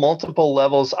 Multiple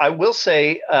levels. I will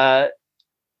say,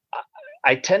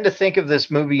 I tend to think of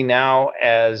this movie now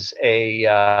as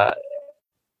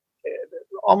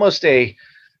almost a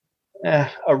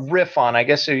riff on. I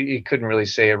guess you couldn't really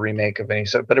say a remake of any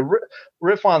sort, but a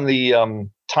riff on the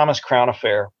Thomas Crown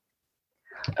Affair.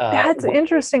 That's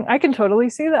interesting. I can totally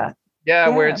see that. Yeah,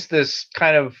 where it's this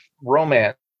kind of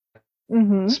romance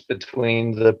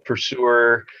between the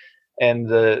pursuer and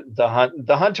the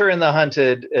hunter and the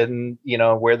hunted, and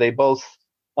where they both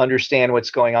understand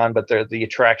what's going on, but the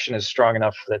attraction is strong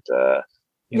enough that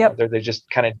they're just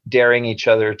kind of daring each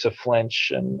other to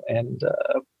flinch and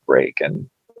break. And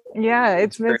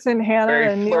it's Vincent Hanna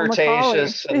and Neil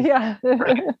flirtatious.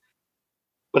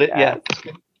 But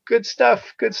good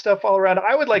stuff all around.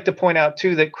 I would like to point out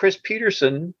too that Chris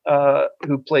Peterson,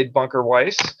 who played Bunker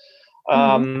Weiss,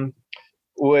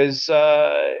 was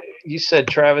you said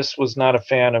Travis was not a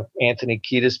fan of Anthony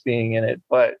Kiedis being in it,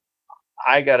 but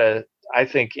I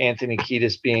think Anthony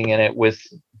Kiedis being in it with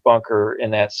Bunker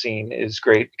in that scene is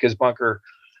great, because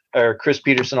Chris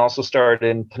Peterson also starred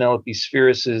in Penelope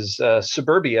Spheris's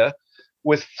Suburbia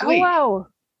with Flea. Oh, wow.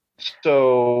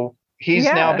 So he's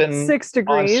now been 6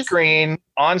 degrees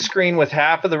on screen with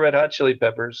half of the Red Hot Chili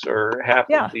Peppers, or half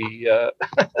of the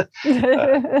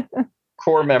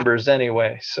core members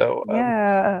anyway. So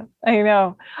I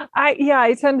know.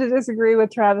 I tend to disagree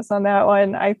with Travis on that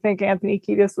one. I think Anthony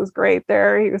Kiedis was great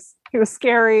there. He was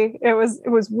scary. It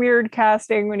was weird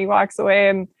casting when he walks away,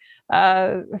 and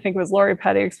I think it was Lori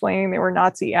Petty explaining they were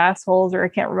Nazi assholes, or I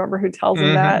can't remember who tells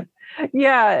him that.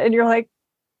 Yeah, and you're like,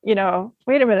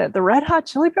 wait a minute, the Red Hot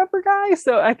Chili Pepper guy?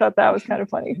 So I thought that was kind of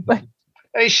funny. But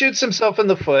he shoots himself in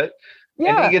the foot.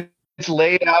 Yeah. And he gets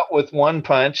laid out with one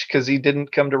punch because he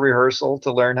didn't come to rehearsal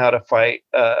to learn how to fight.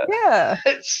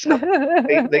 So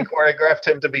they choreographed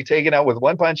him to be taken out with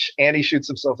one punch, and he shoots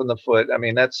himself in the foot. I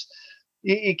mean, that's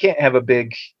you can't have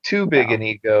too big an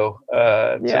ego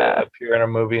to appear in a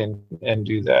movie and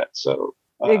do that. So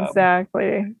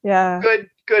exactly. Yeah.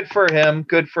 Good for him.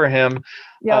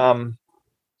 Yep.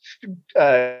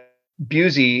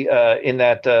 Busey in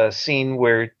that scene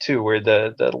where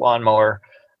the lawnmower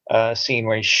scene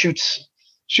where he shoots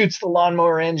the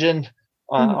lawnmower engine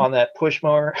on that push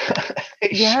mower.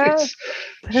 He shoots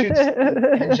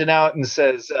the engine out and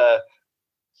says,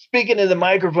 speaking of the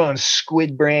microphone,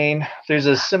 squid brain. There's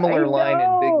a similar line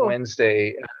in Big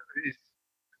Wednesday.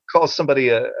 Calls somebody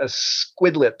a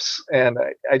squid lips, and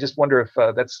I just wonder if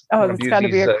that's it's got to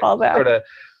be a callback. Sort of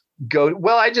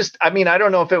I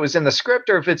don't know if it was in the script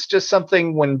or if it's just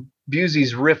something when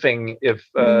Busey's riffing, if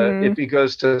he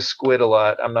goes to squid a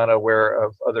lot. I'm not aware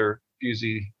of other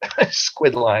Busey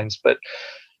squid lines, but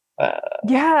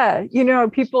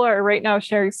people are right now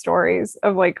sharing stories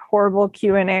of horrible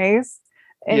Q&As,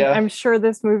 and I'm sure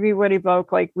this movie would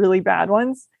evoke really bad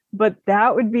ones, but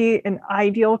that would be an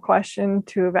ideal question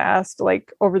to have asked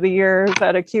over the years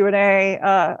at a Q&A,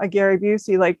 a Gary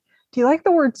Busey, do you like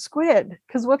the word squid?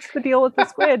 Because what's the deal with the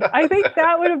squid? I think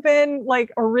that would have been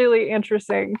a really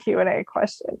interesting Q&A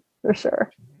question for sure.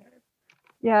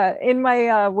 Yeah, in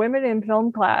my women in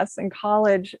film class in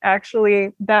college,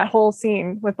 actually, that whole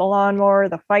scene with the lawnmower,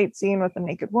 the fight scene with the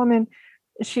naked woman,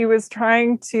 she was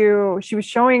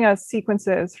showing us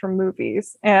sequences from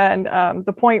movies. And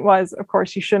the point was, of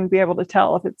course, you shouldn't be able to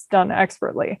tell if it's done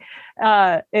expertly.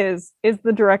 Is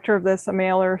the director of this a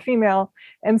male or a female?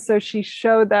 And so she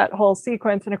showed that whole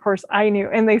sequence. And of course, I knew.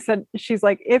 And they said, she's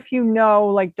like, if you know,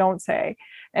 like, don't say.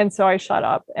 And so I shut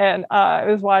up. And I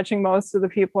was watching. Most of the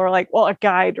people are like, well, a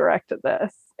guy directed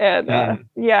this. And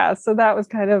so that was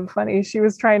kind of funny. She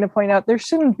was trying to point out there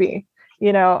shouldn't be,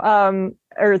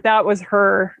 or that was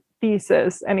her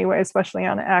thesis anyway, especially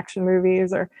on action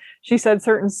movies. Or she said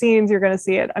certain scenes, you're going to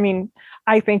see it. I mean,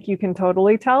 I think you can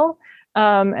totally tell.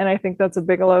 And I think that's a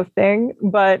Bigelow thing.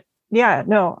 But yeah,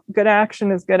 no, good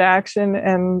action is good action.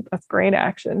 And that's great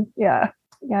action. Yeah.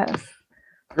 Yes.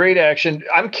 Great action.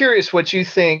 I'm curious what you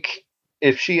think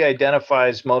if she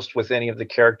identifies most with any of the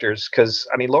characters. Because,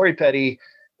 I mean, Lori Petty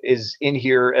is in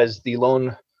here as the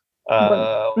lone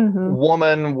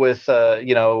woman with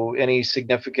any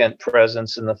significant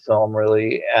presence in the film,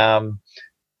 really, and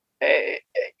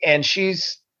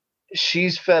she's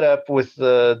fed up with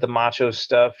the macho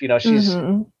stuff. She's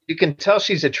you can tell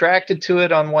she's attracted to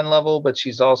it on one level, but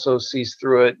she's also sees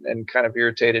through it and kind of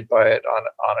irritated by it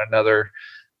on another.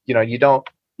 You don't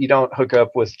hook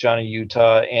up with Johnny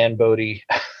Utah and Bodie.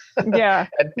 Yeah.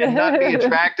 and not be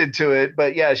attracted to it,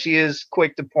 but yeah, she is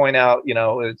quick to point out,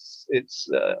 it's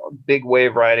big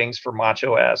wave writings for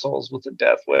macho assholes with a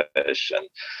death wish, and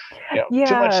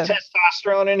too much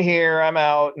testosterone in here, I'm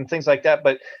out, and things like that.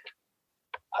 But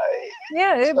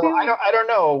I don't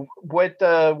know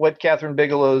what Catherine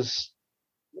Bigelow's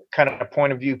kind of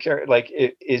point of view, like,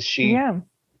 is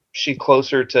she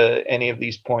closer to any of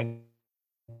these points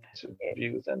of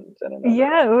view than another?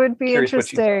 Yeah, it would be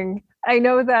interesting. I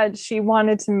know that she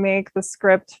wanted to make the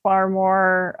script far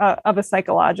more of a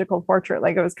psychological portrait.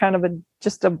 Like, it was kind of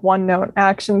just a one-note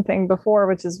action thing before,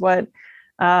 which is what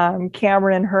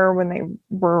Cameron and her, when they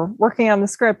were working on the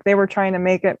script, they were trying to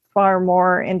make it far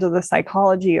more into the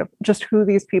psychology of just who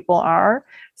these people are.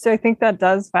 So I think that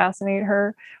does fascinate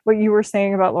her. What you were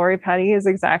saying about Lori Petty is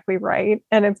exactly right.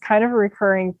 And it's kind of a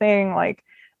recurring thing. Like,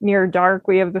 Near Dark,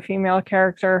 we have the female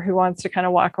character who wants to kind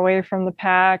of walk away from the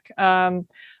pack.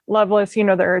 Loveless,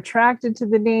 they're attracted to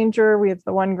the danger. We have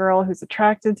the one girl who's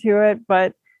attracted to it,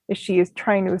 but she is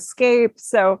trying to escape.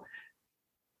 So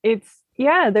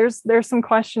there's some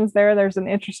questions there. There's an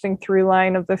interesting through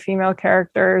line of the female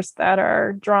characters that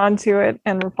are drawn to it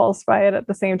and repulsed by it at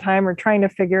the same time, or trying to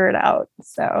figure it out.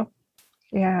 So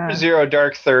yeah. Zero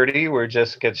Dark 30, where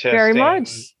Jessica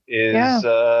Chastain is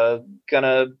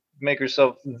gonna make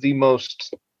herself the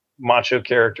most macho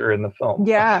character in the film.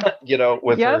 Yeah.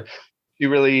 With her, she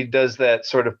really does that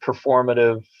sort of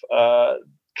performative,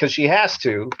 because she has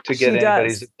to get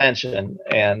anybody's attention.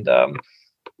 And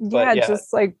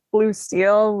just like Blue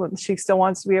Steel, she still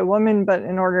wants to be a woman, but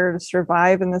in order to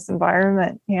survive in this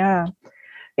environment. Yeah,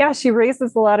 she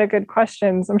raises a lot of good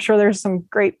questions. I'm sure there's some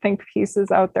great think pieces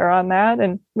out there on that,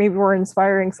 and maybe we're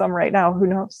inspiring some right now. Who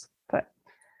knows? But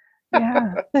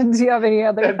yeah. Do you have any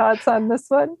other thoughts on this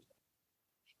one?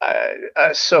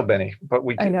 So many, but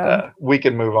we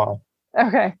can move on.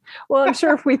 Okay. Well, I'm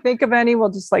sure if we think of any, we'll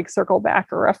just circle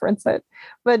back or reference it.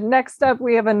 But next up,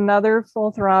 we have another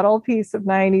full throttle piece of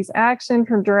 90s action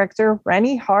from director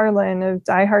Renny Harlin of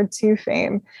Die Hard 2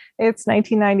 fame. It's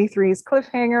 1993's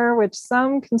Cliffhanger, which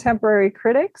some contemporary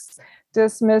critics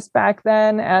dismissed back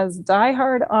then as Die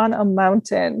Hard on a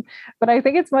Mountain. But I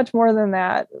think it's much more than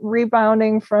that.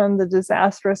 Rebounding from the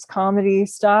disastrous comedy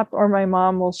Stop or My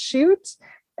Mom Will Shoot,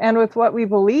 and with what we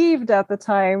believed at the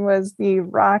time was the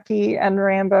Rocky and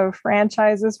Rambo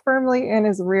franchises firmly in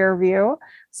his rear view,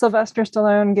 Sylvester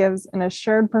Stallone gives an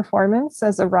assured performance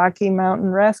as a Rocky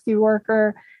Mountain rescue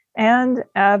worker and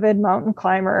avid mountain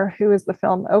climber who, as the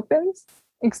film opens,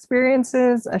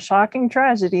 experiences a shocking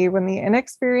tragedy when the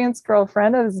inexperienced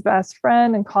girlfriend of his best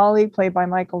friend and colleague, played by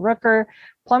Michael Rooker,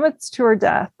 plummets to her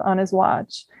death on his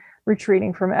watch.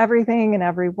 Retreating from everything and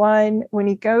everyone, when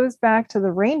he goes back to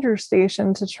the ranger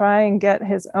station to try and get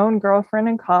his own girlfriend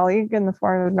and colleague, in the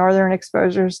form of Northern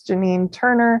Exposure's Janine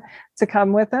Turner, to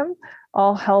come with him,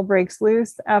 all hell breaks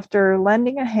loose after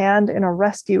lending a hand in a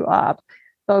rescue op.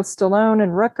 Both Stallone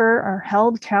and Rooker are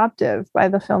held captive by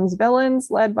the film's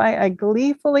villains, led by a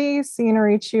gleefully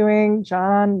scenery-chewing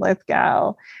John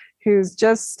Lithgow, who's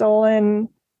just stolen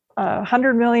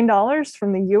 $100 million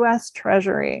from the U.S.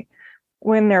 Treasury.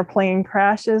 When their plane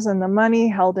crashes and the money,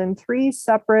 held in 3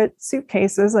 separate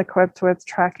suitcases equipped with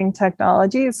tracking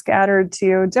technology, is scattered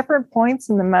to different points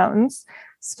in the mountains,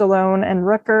 Stallone and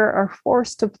Rooker are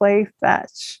forced to play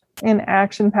fetch. An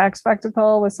action-packed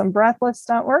spectacle with some breathless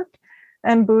stunt work,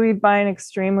 and buoyed by an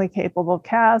extremely capable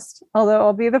cast. Although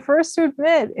I'll be the first to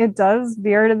admit it does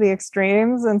veer to the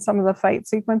extremes in some of the fight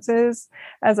sequences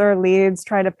as our leads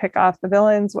try to pick off the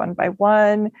villains one by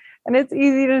one. And it's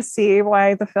easy to see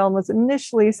why the film was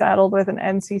initially saddled with an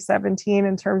NC-17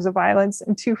 in terms of violence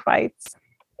in 2 fights.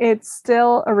 It's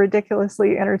still a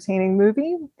ridiculously entertaining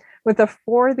movie with a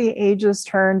For the Ages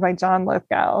turn by John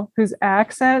Lithgow, whose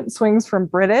accent swings from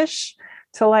British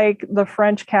to like the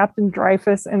French Captain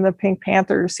Dreyfus in the Pink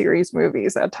Panther series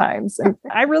movies at times. And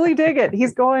I really dig it.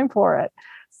 He's going for it.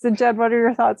 So, Jed, what are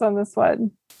your thoughts on this one?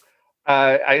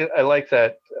 I like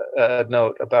that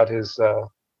note about his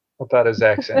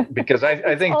accent, because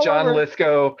I think John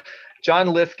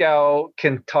Lithgow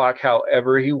can talk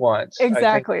however he wants.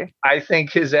 Exactly. I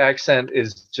think his accent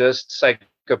is just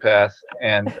psychopath,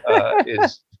 and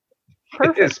is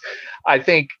perfect. I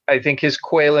think his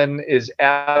Quaylen is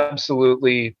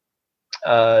absolutely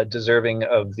deserving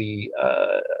of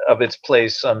its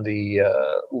place on the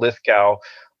Lithgow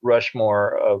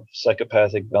Rushmore of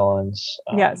psychopathic villains.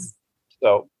 Yes.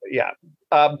 So yeah.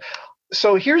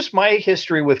 So here's my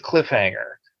history with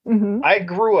Cliffhanger. Mm-hmm. I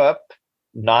grew up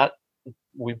not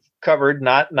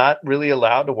really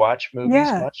allowed to watch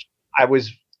movies much. I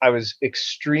was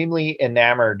extremely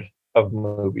enamored of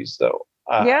movies, though.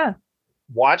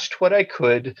 Watched what I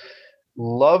could,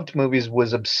 loved movies,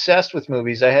 was obsessed with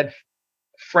movies. I had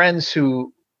friends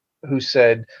who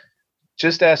said,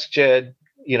 just ask Jed,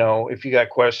 if you got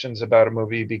questions about a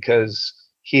movie, because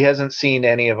he hasn't seen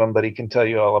any of them, but he can tell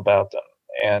you all about them.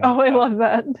 And I love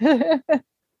that.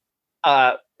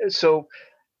 So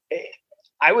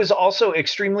I was also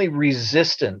extremely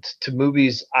resistant to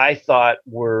movies I thought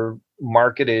were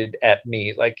marketed at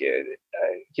me. Like,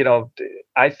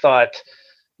 I thought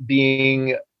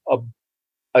being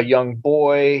a young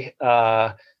boy,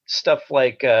 stuff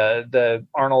like the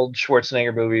Arnold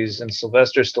Schwarzenegger movies and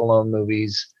Sylvester Stallone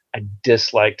movies, I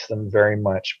disliked them very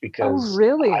much because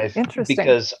really interesting.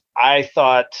 Because I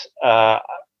thought,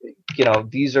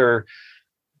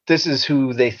 this is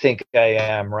who they think I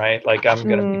am, right? Like, I'm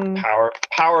going to be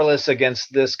powerless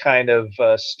against this kind of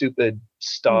stupid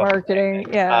stuff. Marketing,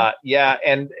 yeah,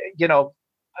 and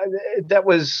that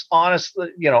was honestly,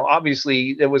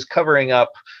 obviously, it was covering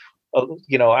up.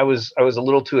 I was a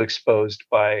little too exposed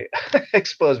by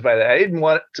that. I didn't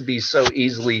want it to be so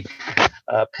easily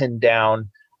pinned down.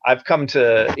 I've come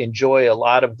to enjoy a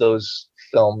lot of those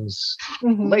films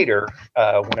later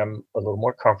when I'm a little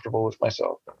more comfortable with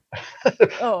myself.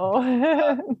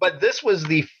 But this was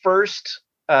the first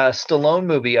Stallone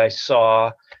movie I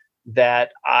saw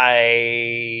that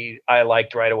I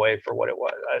liked right away for what it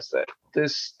was. I said,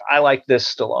 I like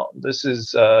this Stallone. This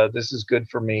is good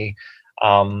for me.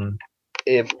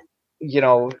 It's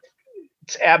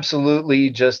absolutely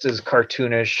just as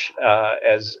cartoonish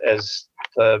as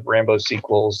the Rambo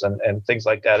sequels and things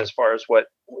like that, as far as what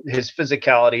his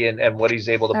physicality and what he's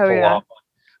able to pull off.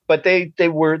 But they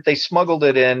smuggled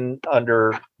it in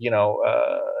under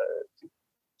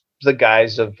the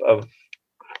guise of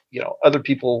other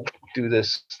people do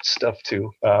this stuff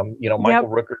too. Michael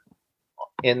Rooker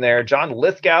in there, John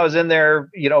Lithgow is in there,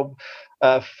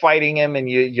 fighting him, and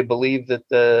you believe that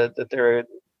they're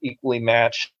equally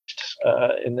matched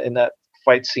in that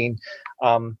fight scene.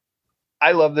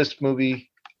 I love this movie.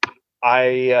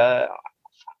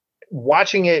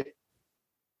 Watching it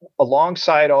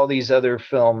alongside all these other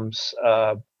films,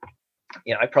 I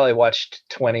probably watched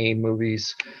 20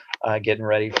 movies getting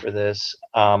ready for this,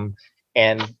 and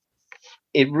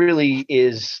it really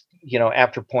is,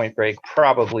 after Point Break,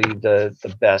 probably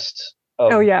the best of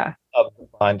the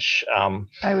bunch.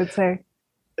 I would say.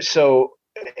 So,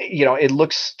 it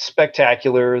looks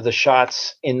spectacular. The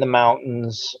shots in the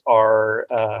mountains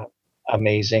are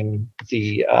amazing.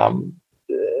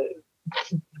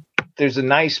 There's a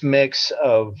nice mix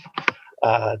of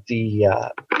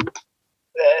the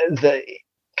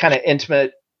kind of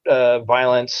intimate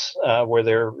violence where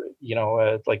they're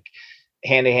like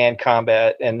hand-to-hand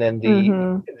combat, and then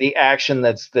the action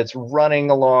that's running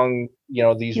along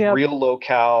these real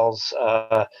locales,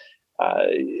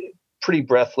 pretty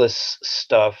breathless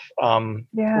stuff,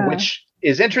 which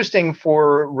is interesting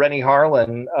for Rennie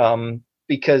Harlin,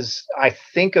 because I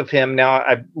think of him now.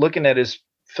 I'm looking at his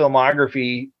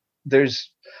filmography.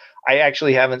 I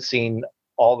actually haven't seen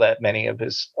all that many of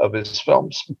his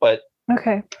films, but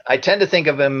I tend to think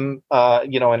of him,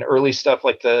 in early stuff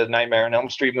like the Nightmare on Elm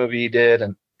Street movie he did,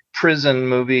 and Prison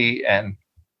movie, and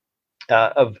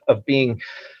of being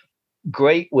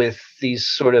great with these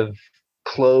sort of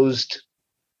closed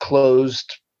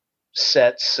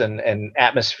sets and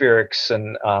atmospherics,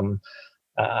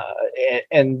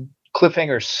 and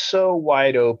cliffhanger so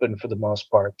wide open for the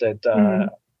most part that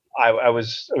I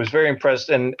was very impressed,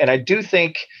 and I do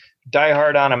think Die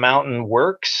Hard on a Mountain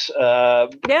works.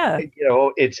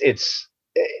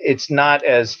 It's not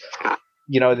as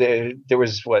there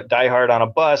was Die Hard on a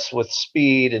Bus with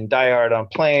Speed, and Die Hard on a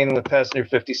Plane with Passenger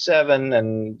 57,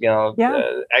 and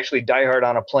actually Die Hard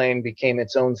on a Plane became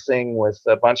its own thing with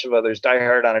a bunch of others. Die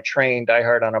Hard on a Train, Die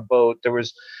Hard on a Boat. There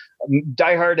was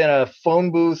Die Hard in a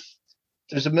phone booth.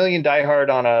 There's a million Die Hard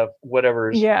on a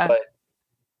whatever. Yeah. But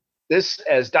this,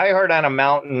 as Die Hard on a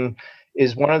Mountain,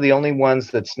 is one of the only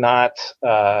ones that's not,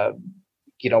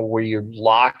 where you're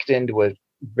locked into a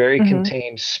very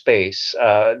contained space.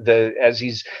 As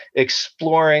he's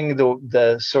exploring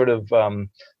the sort of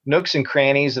nooks and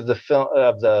crannies of the film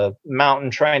of the mountain,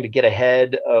 trying to get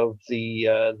ahead of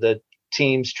the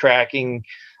teams tracking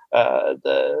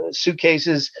the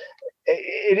suitcases.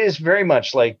 It is very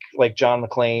much like John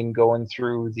McClane going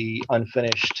through the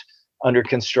unfinished, under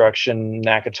construction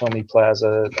Nakatomi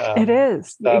Plaza. It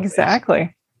is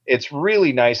exactly. It's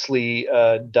really nicely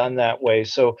done that way.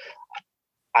 So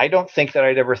I don't think that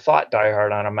I'd ever thought Die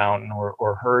Hard on a Mountain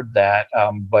or heard that,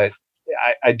 but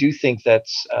I do think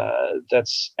that's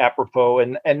apropos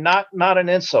and not an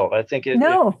insult. I think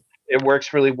it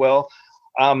works really well.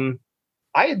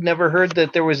 I had never heard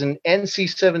that there was an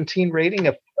NC-17 rating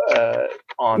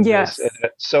on this.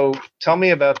 So tell me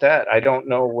about that. I don't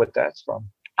know what that's from.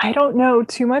 I don't know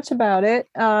too much about it.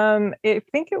 I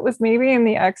think it was maybe in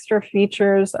the extra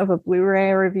features of a Blu-ray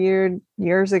I reviewed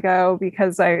years ago,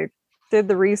 because I did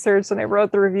the research and I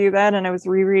wrote the review then, and I was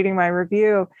rereading my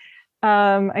review.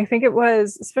 I think it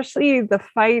was especially the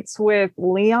fights with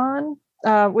Leon,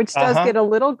 which does get a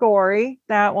little gory,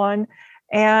 that one.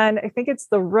 And I think it's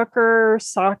the Rooker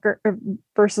soccer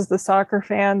versus the soccer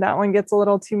fan. That one gets a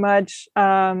little too much.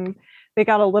 They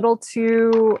got a little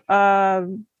too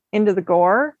into the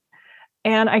gore.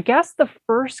 And I guess the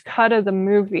first cut of the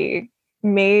movie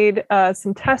made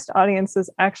some test audiences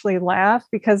actually laugh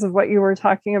because of what you were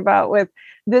talking about with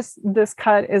this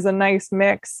cut is a nice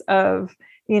mix of,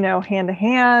 hand to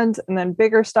hand and then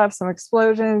bigger stuff, some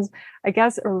explosions. I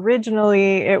guess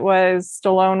originally it was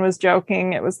Stallone was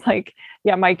joking. It was like,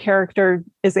 yeah, my character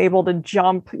is able to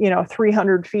jump,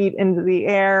 300 feet into the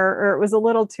air, or it was a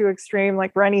little too extreme.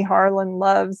 Like Rennie Harlan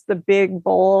loves the big,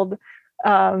 bold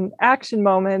action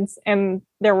moments, and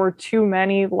there were too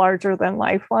many larger than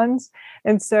life ones.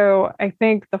 And so I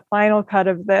think the final cut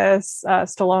of this,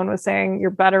 Stallone was saying, you're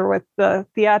better with the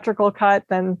theatrical cut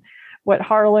than what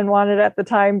Harlan wanted at the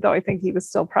time, though I think he was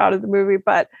still proud of the movie.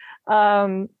 But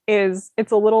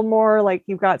it's a little more like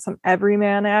you've got some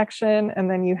everyman action, and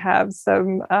then you have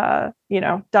some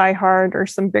Die Hard or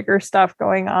some bigger stuff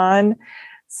going on.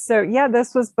 So yeah,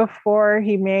 this was before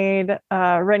he made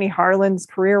Rennie Harlan's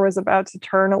career was about to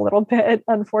turn a little bit.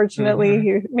 Unfortunately,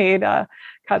 he made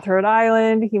Cutthroat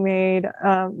Island. He made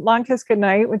Long Kiss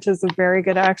Goodnight, which is a very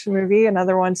good action movie.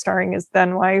 Another one starring his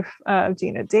then wife,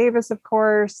 Gina Davis, of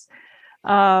course.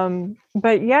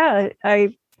 But yeah,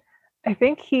 I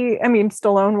think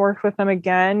Stallone worked with him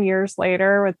again years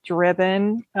later with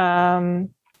Driven. And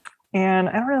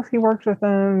I don't know if he worked with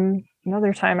him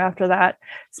another time after that.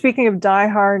 Speaking of Die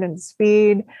Hard and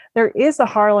Speed, there is a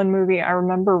Harlan movie I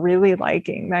remember really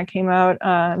liking that came out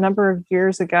a number of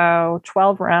years ago,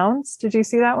 12 Rounds. Did you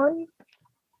see that one?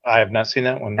 I have not seen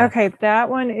that one. No. Okay, that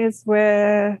one is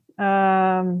with,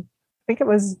 I think it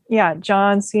was,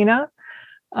 John Cena.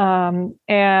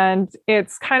 And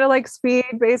it's kind of like Speed,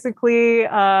 basically.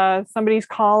 Somebody's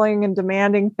calling and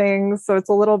demanding things, so it's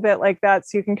a little bit like that.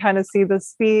 So you can kind of see the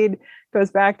Speed goes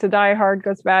back to Die Hard,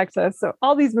 goes back to, so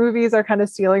all these movies are kind of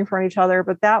stealing from each other.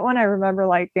 But that one I remember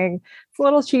liking. It's a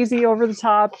little cheesy, over the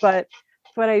top, but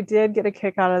I did get a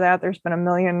kick out of that. There's been a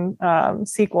million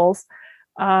sequels.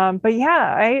 But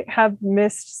yeah, I have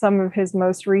missed some of his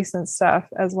most recent stuff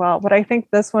as well. But I think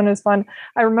this one is fun.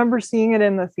 I remember seeing it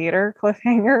in the theater,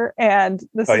 Cliffhanger, and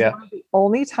this is one of the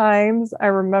only times I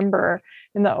remember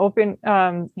in the open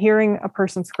hearing a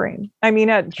person scream. I mean,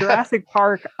 at Jurassic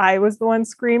Park, I was the one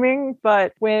screaming,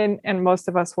 and most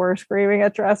of us were screaming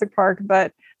at Jurassic Park,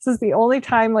 but this is the only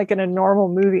time, like in a normal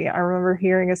movie, I remember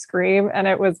hearing a scream. And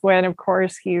it was when, of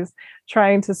course, he's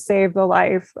trying to save the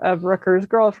life of Rooker's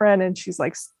girlfriend, and she's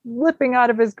like slipping out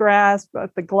of his grasp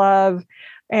with the glove.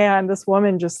 And this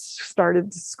woman just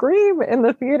started to scream in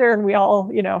the theater, and we all,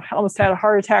 almost had a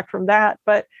heart attack from that.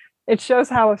 But it shows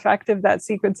how effective that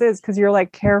sequence is, because you're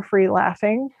like carefree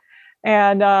laughing.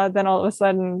 And then all of a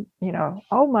sudden,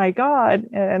 oh my God.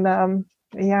 And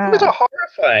yeah. It was a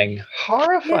horrifying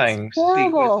it's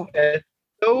horrible.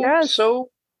 sequence.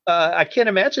 I can't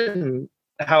imagine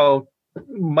how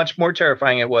much more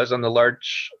terrifying it was on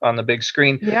the big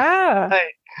screen. Yeah.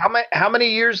 How many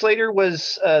years later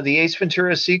was the Ace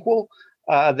Ventura sequel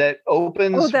that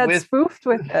opens that's with spoofed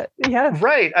with it? Yes.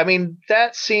 Right. I mean,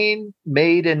 that scene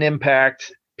made an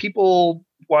impact. People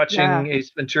watching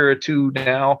Ace Ventura 2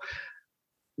 now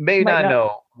may not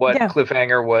know what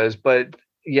Cliffhanger was, but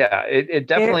yeah, it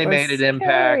definitely made an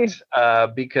impact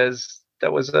because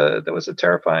that was a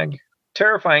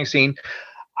terrifying scene.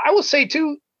 I will say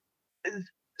too,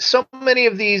 so many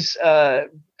of these Die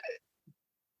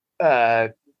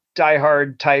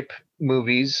Hard type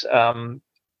movies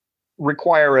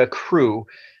require a crew,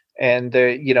 and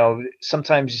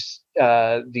sometimes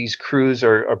these crews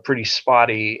are pretty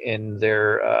spotty in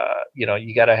their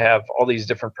you got to have all these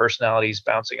different personalities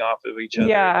bouncing off of each other.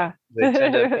 Yeah. They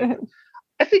tend to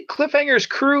I think Cliffhanger's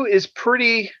crew is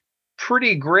pretty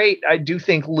great. I do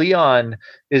think Leon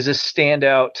is a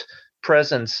standout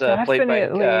presence, played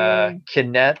by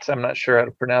Kinnett. I'm not sure how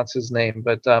to pronounce his name,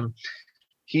 but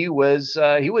he was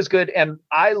good, and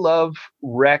I love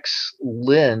Rex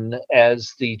Lynn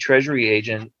as the Treasury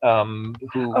agent.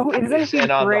 Who isn't he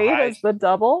great as the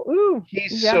double? Ooh,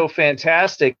 he's so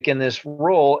fantastic in this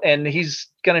role, and he's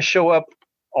going to show up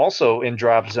also in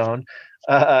Drop Zone.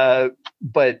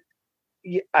 But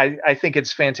I think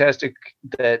it's fantastic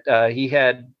that he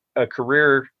had a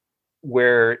career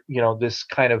where this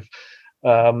kind of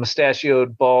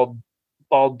mustachioed bald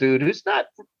dude who's not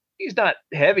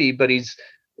heavy, but he's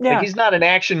not an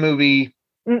action movie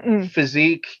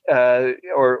physique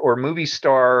or movie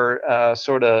star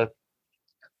sort of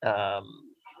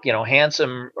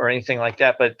handsome or anything like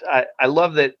that. But I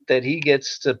love that he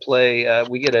gets to play.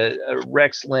 We get a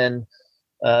Rex Lynn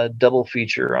double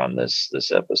feature on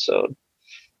this episode.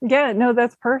 Yeah, no,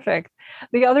 that's perfect.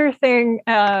 The other thing,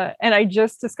 and I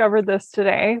just discovered this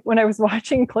today when I was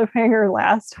watching Cliffhanger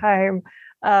last time,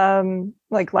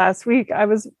 like last week, I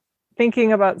was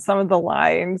thinking about some of the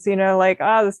lines, like,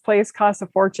 this place costs a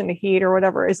fortune to heat or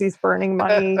whatever, as he's burning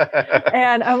money.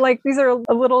 And I'm like, these are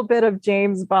a little bit of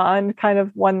James Bond kind of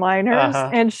one-liners.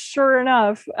 And sure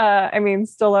enough,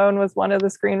 Stallone was one of the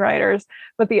screenwriters,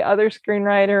 but the other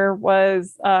screenwriter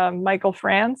was Michael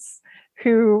France,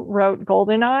 who wrote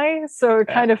GoldenEye. So it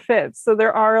kind of fits. So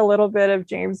there are a little bit of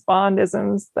James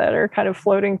Bond-isms that are kind of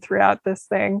floating throughout this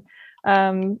thing.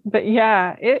 But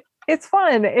yeah, it's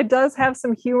fun. It does have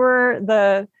some humor.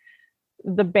 The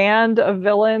band of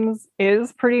villains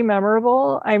is pretty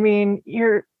memorable. I mean,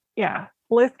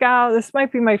 Lithgow, this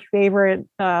might be my favorite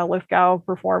Lithgow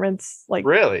performance. Like,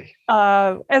 really?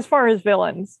 As far as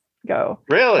villains go.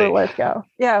 Really? For Lithgow.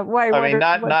 Yeah. Why? I mean,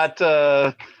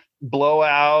 not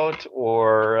Blowout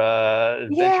or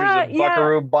Adventures of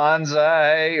Buckaroo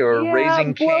Banzai or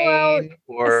Raising Cain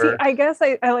or... See, I guess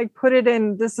I like put it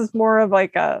in, this is more of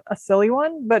like a silly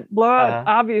one, but Blowout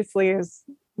obviously is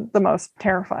the most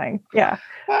terrifying. Yeah.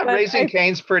 Raising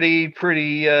Cain's pretty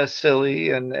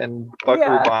silly, and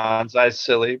Buckaroo Banzai's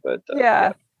silly, but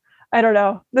I don't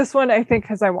know. This one, I think,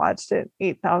 because I watched it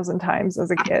 8,000 times as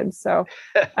a kid. So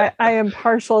I am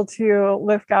partial to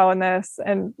Lithgow in this.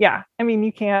 And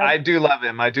you can't. I do love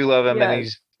him. Yes.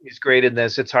 And he's great in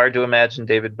this. It's hard to imagine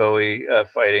David Bowie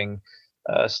fighting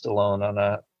Stallone on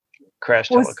a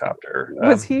crashed helicopter.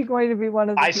 Was he going to be one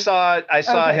of the I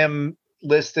saw him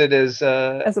listed as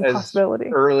a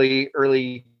possibility.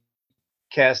 Early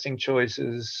casting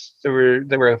choices. There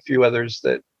were a few others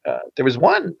that there was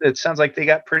one that sounds like they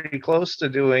got pretty close to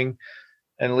doing,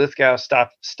 and Lithgow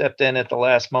stepped in at the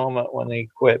last moment when they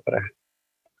quit, but I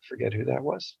forget who that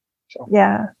was. So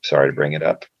sorry to bring it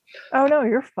up. Oh no,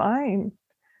 you're fine.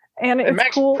 And it's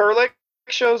Max cool. Perlich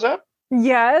shows up.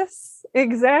 Yes,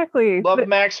 exactly. Love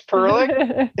Max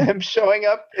Perlich. Him showing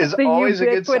up is always a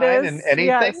good sign in anything.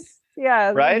 Yes.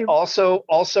 Yeah. Right. Also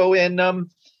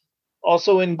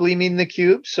in Gleaming the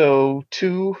Cube. So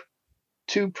two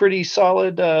pretty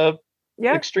solid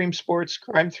extreme sports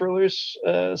crime thrillers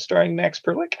starring Max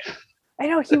Perlich. I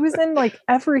know, he was in like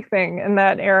everything in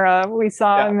that era. We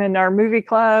saw him in our movie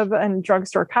club and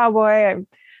Drugstore Cowboy.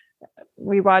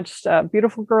 We watched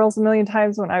Beautiful Girls a million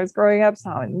times when I was growing up.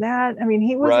 Saw him in that. I mean,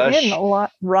 he was in a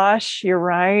lot. Rush, you're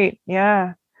right.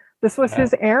 Yeah. This was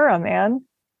his era, man.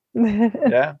 Good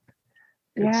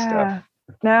stuff.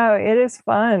 No, it is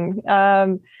fun.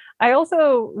 I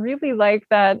also really like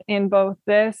that in both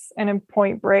this and in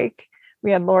Point Break, we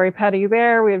had Lori Petty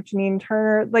there. We have Janine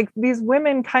Turner. Like, these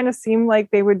women kind of seem like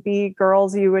they would be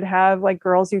girls you would have, like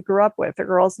girls you grew up with or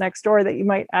girls next door that you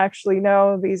might actually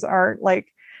know. These aren't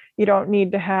like, you don't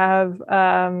need to have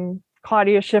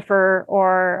Claudia Schiffer,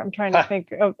 or I'm trying to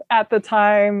think of at the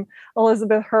time,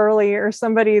 Elizabeth Hurley, or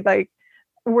somebody like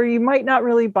where you might not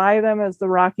really buy them as the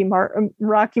Rocky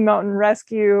Mountain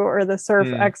Rescue or the Surf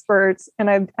Experts,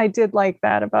 and I did like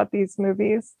that about these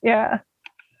movies. Yeah.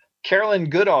 Carolyn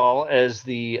Goodall as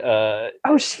the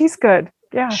oh, she's good.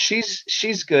 Yeah,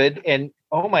 she's good, and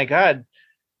oh my God,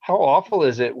 how awful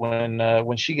is it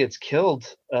when she gets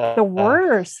killed? The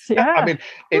worst. Yeah. I mean,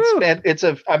 it's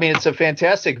a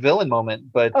fantastic villain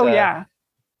moment, but yeah.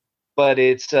 But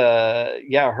it's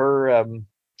her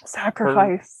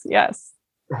sacrifice. Yes.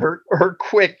 Her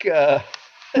quick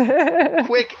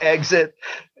quick exit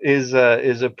is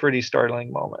a pretty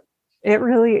startling moment. It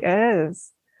really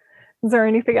is. Is there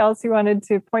anything else you wanted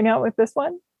to point out with this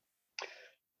one?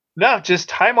 No,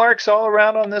 just high marks all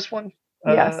around on this one.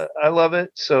 Yes. I love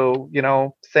it. So,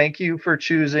 thank you for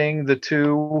choosing the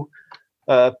two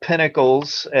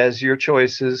pinnacles as your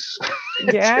choices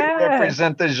to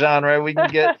represent the genre. We can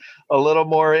get a little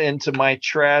more into my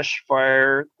trash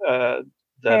fire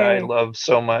that I love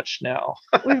so much now.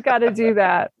 We've got to do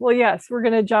that. Well, yes, we're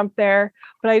going to jump there.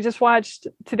 But I watched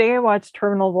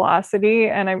Terminal Velocity,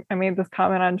 and I made this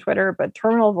comment on Twitter, but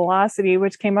Terminal Velocity,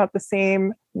 which came out the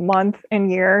same month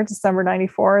and year, December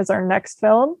 94, as our next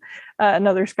film,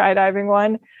 another skydiving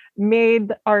one,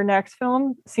 made our next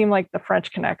film seem like The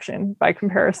French Connection by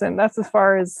comparison. That's as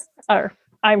far as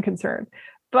I'm concerned.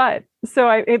 But so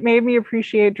it made me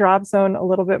appreciate Drop Zone a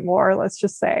little bit more, let's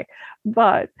just say.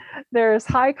 But there's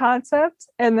high concept,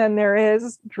 and then there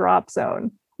is Drop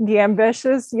Zone, the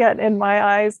ambitious, yet in my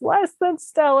eyes, less than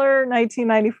stellar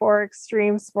 1994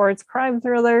 extreme sports crime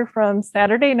thriller from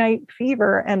Saturday Night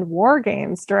Fever and War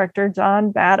Games director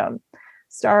John Badham,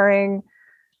 starring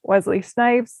Wesley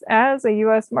Snipes as a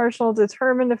U.S. Marshal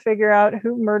determined to figure out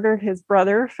who murdered his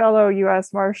brother, fellow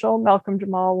U.S. Marshal Malcolm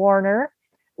Jamal Warner,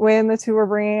 when the two were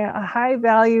bringing a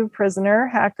high-value prisoner,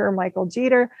 hacker Michael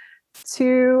Jeter,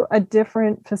 to a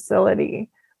different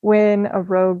facility. When a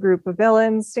rogue group of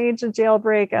villains staged a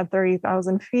jailbreak at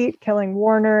 30,000 feet, killing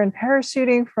Warner and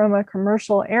parachuting from a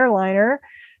commercial airliner,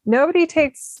 nobody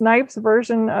takes Snipes'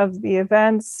 version of the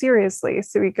event seriously,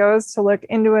 so he goes to look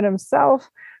into it himself.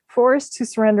 Forced to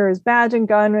surrender his badge and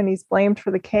gun when he's blamed for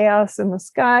the chaos in the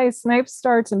sky, Snipes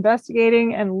starts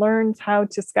investigating and learns how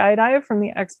to skydive from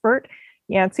the expert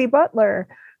Yancey Butler,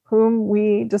 whom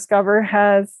we discover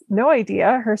has no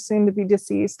idea her soon-to-be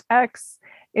deceased ex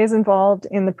is involved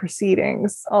in the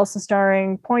proceedings. Also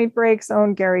starring Point Break's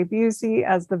own Gary Busey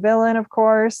as the villain, of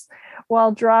course,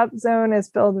 while Drop Zone is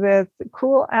filled with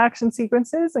cool action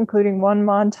sequences, including one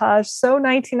montage so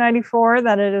 1994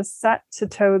 that it is set to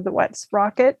toad the wet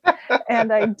sprocket.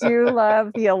 And I do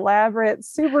love the elaborate,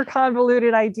 super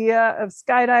convoluted idea of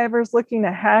skydivers looking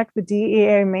to hack the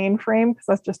DEA mainframe, because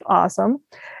that's just awesome.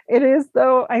 It is,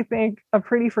 though, I think, a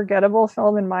pretty forgettable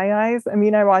film in my eyes. I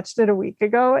mean, I watched it a week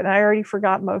ago and I already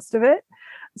forgot most of it.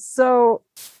 So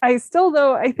I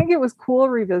think it was cool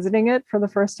revisiting it for the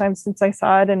first time since I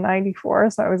saw it in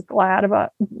 94. So I was glad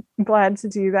to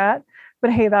do that.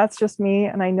 But hey, that's just me.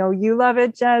 And I know you love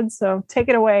it, Jed. So take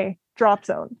it away. Drop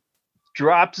Zone.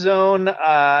 Drop Zone.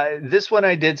 This one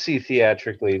I did see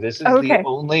theatrically. This is the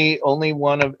only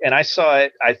one of, and I saw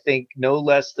it, I think, no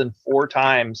less than 4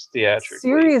 times theatrically.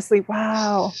 Seriously,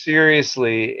 wow.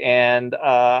 Seriously, and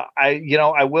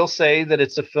I will say that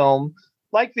it's a film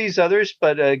like these others,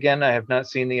 but again, I have not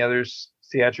seen the others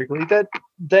theatrically.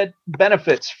 That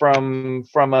benefits from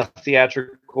a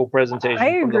theatrical presentation. I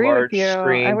agree from the large with you.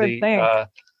 Screen. I would think.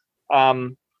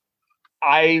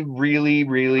 I really,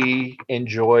 really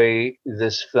enjoy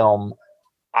this film.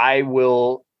 I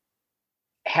will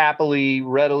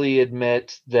readily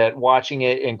admit that watching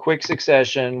it in quick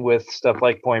succession with stuff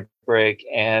like Point Break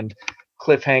and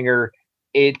Cliffhanger,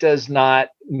 it does not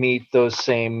meet those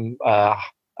same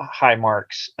high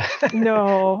marks.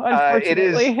 No,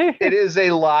 unfortunately. It is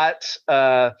a lot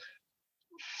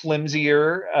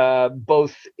flimsier,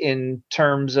 both in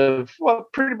terms of, well,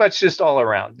 pretty much just all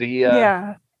around.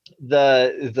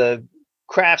 The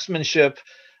craftsmanship,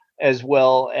 as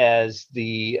well as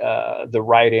the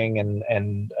writing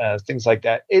and things like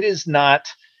that. It is not,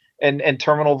 and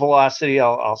Terminal Velocity,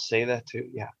 I'll say that too.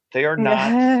 Yeah, they are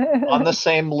not on the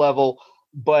same level,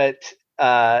 but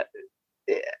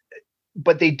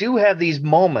they do have these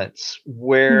moments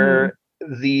where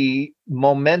the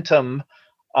momentum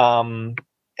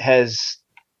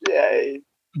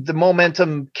the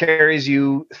momentum carries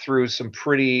you through some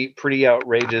pretty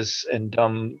outrageous and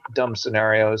dumb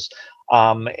scenarios.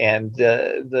 And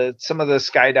the some of the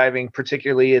skydiving,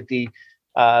 particularly at the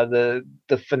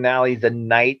finale, the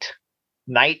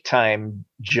nighttime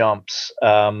jumps,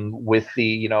 with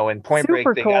the, in Point Break,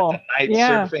 they got the night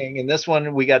surfing. In this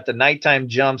one, we got the nighttime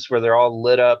jumps where they're all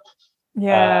lit up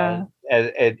Yeah.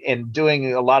 And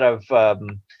doing a lot of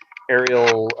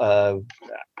aerial,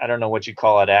 I don't know what you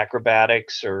call it,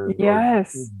 acrobatics or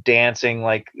Yes. dancing,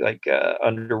 like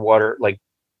underwater, like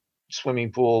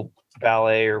swimming pool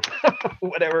ballet or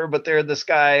whatever, but they're in the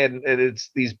sky, and it's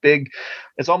these big,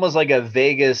 it's almost like a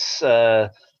Vegas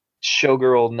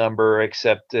showgirl number,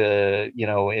 except uh,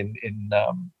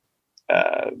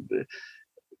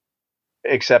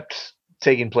 except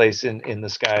taking place in the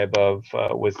sky above,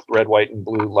 with red, white, and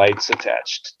blue lights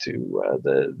attached to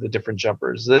the different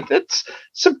jumpers. That's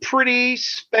some pretty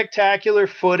spectacular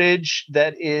footage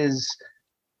that is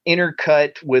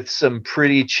intercut with some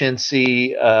pretty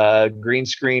chintzy green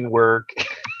screen work.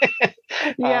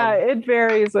 Yeah, it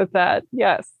varies with that.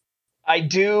 Yes. I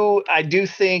do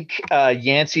think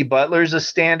Yancey Butler's a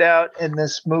standout in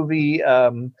this movie.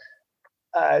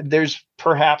 There's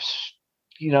perhaps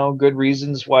good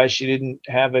reasons why she didn't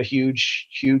have a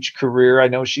huge career. I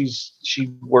know she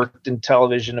worked in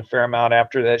television a fair amount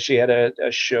after that. She had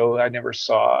a show I never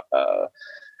saw,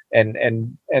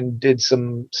 and did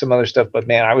some other stuff. But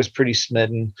man, I was pretty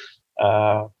smitten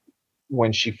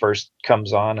when she first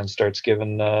comes on and starts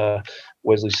giving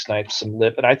Wesley Snipes some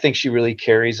lip. And I think she really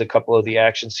carries a couple of the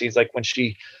action scenes, like when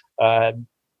she uh,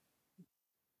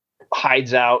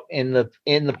 hides out in the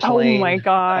Oh my plane.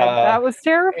 God. That was And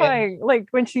terrifying. Like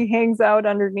when she hangs out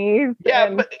underneath yeah,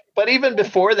 and but even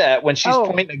before that, when she's oh,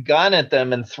 pointing a gun at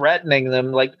them and threatening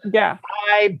them, like, yeah.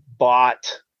 I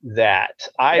bought that.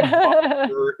 I bought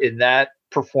her in that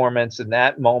performance, in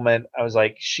that moment. I was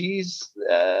like,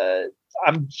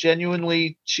 I'm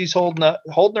genuinely, she's holding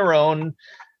her own,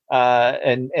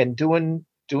 and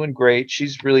doing great.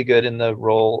 She's really good in the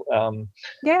role.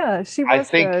 Yeah, she I was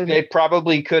think good. they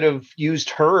probably could have used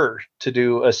her to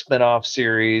do a spin-off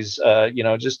series.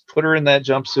 Just put her in that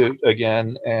jumpsuit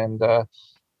again, and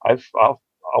I'll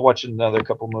watch another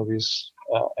couple movies.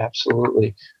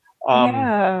 Absolutely. Um,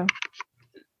 Yeah,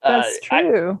 uh, that's I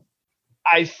true.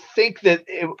 I think that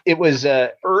it was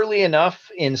early enough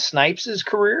in Snipes's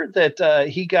career that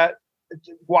he got,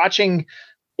 watching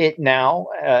it now,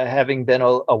 having been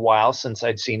a while since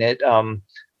I'd seen it.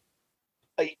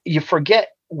 You forget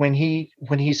when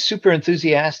he's super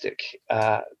enthusiastic.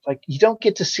 Like, you don't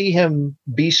get to see him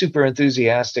be super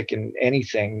enthusiastic in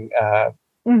anything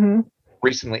Hmm.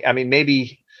 recently. I mean,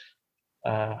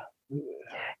 uh,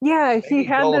 Yeah, he maybe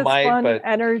had this Dolomite, fun but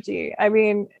energy. I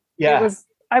mean, yeah.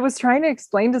 I was trying to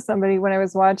explain to somebody when I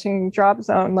was watching Drop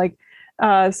Zone, like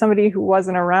somebody who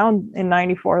wasn't around in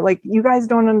 94, like, you guys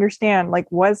don't understand. Like,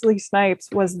 Wesley Snipes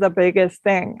was the biggest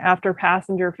thing after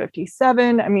Passenger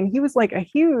 57. I mean, he was like a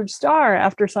huge star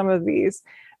after some of these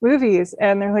movies.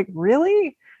 And they're like,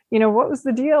 really? What was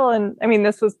the deal? And I mean,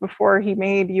 this was before he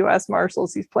made US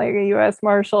Marshals. He's playing a US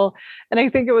Marshal. And I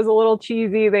think it was a little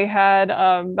cheesy. They had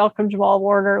Malcolm Jamal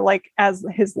Warner like as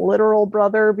his literal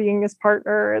brother being his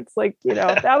partner. It's like,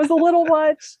 that was a little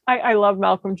much. I love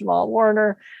Malcolm Jamal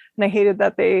Warner, and I hated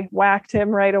that they whacked him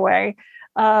right away,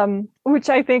 which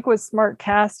I think was smart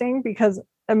casting, because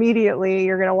immediately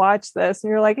you're going to watch this and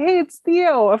you're like, hey, it's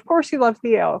Theo. Of course you love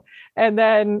Theo. And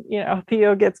then,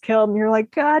 Theo gets killed and you're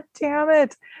like, God damn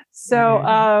it.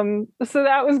 So so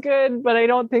that was good, but I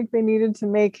don't think they needed to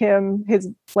make him his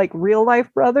like real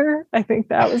life brother. I think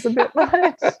that was a bit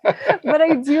much. But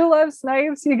I do love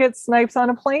Snipes. You get Snipes on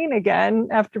a plane again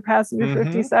after Passenger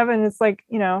 57. It's like,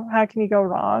 how can you go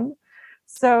wrong?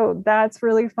 So that's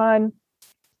really fun.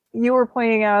 You were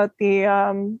pointing out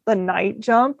the night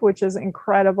jump, which is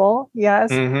incredible. Yes.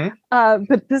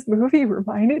 But this movie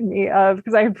reminded me of,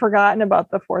 because I had forgotten about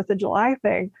the 4th of July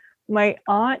thing. My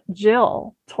aunt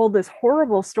Jill told this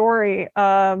horrible story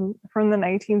from the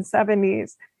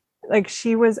 1970s. Like,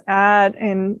 she was at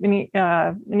in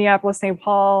Minneapolis, St.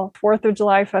 Paul 4th of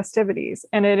July festivities,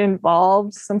 and it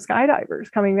involved some skydivers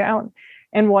coming down.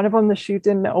 And one of them, the chute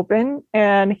didn't open,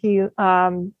 and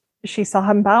she saw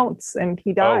him bounce and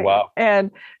he Oh, died. wow.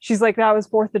 And she's like, that was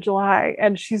 4th of July.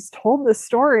 And she's told this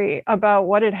story about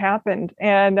what had happened.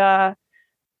 And I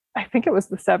think it was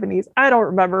the 70s. I don't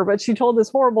remember, but she told this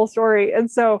horrible story.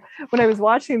 And so when I was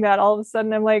watching that, all of a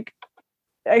sudden I'm like,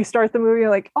 I start the movie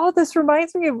like, oh, this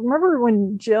reminds me of, remember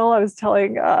when Jill, I was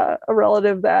telling a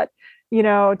relative that,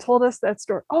 told us that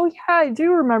story. Oh yeah, I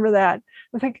do remember that. I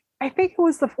was like, I think it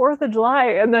was the 4th of July.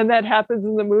 And then that happens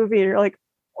in the movie. And you're like,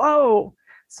 whoa.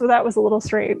 So that was a little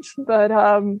strange, but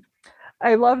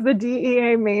I love the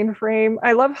DEA mainframe.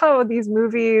 I love how these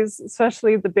movies,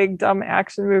 especially the big dumb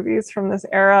action movies from this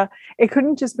era, it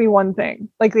couldn't just be one thing.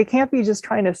 Like, they can't be just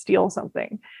trying to steal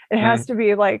something. It has to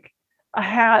be like a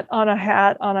hat on a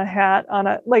hat on a hat on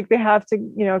a, like they have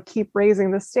to, keep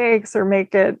raising the stakes or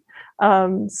make it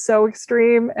so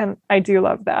extreme. And I do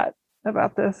love that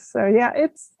about this. So yeah,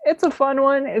 it's a fun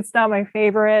one. It's not my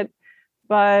favorite,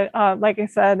 but like I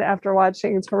said, after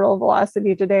watching Terminal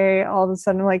Velocity today, all of a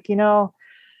sudden, like,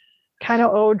 kind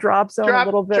of owe Drop Zone a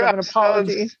little bit of an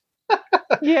apology.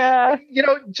 Yeah.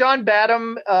 John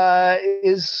Badham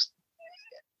is,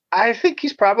 I think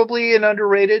he's probably an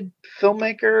underrated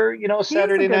filmmaker.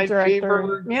 Saturday Night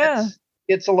Fever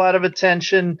gets a lot of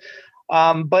attention.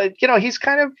 But he's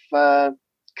kind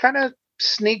of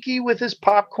sneaky with his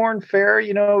popcorn fare.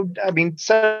 I mean,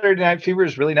 Saturday Night Fever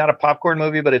is really not a popcorn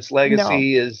movie, but its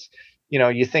legacy is,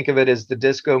 you think of it as the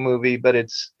disco movie, but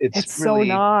it's really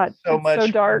so not so much so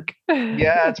dark.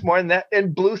 Yeah, it's more than that.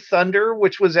 And Blue Thunder,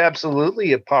 which was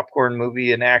absolutely a popcorn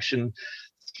movie, an action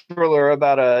thriller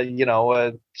about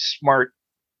a smart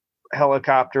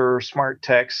helicopter, smart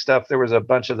tech stuff. There was a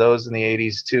bunch of those in the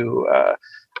 80s too.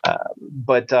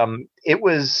 But it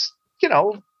was,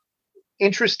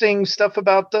 interesting stuff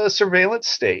about the surveillance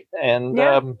state,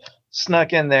 and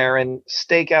snuck in there. And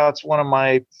Stakeout's one of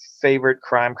my favorite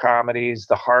crime comedies.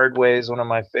 The Hard Way is one of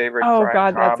my favorite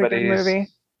crime comedies. That's a good movie.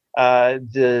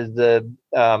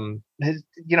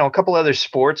 A couple other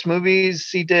sports movies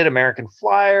he did, American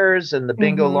Flyers and the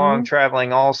Bingo Long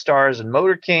Traveling All Stars and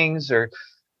Motor Kings. Or,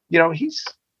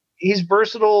 he's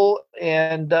versatile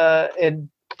and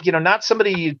not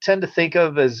somebody you tend to think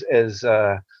of as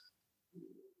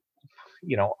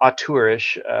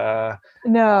auteurish.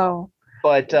 No,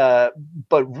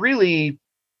 but really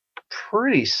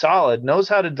pretty solid. Knows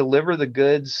how to deliver the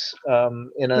goods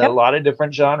in a lot of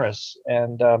different genres.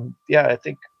 And I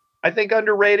think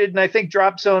underrated. And I think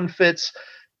Drop Zone fits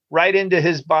right into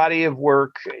his body of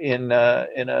work in a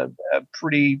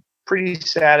pretty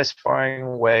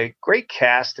satisfying way. Great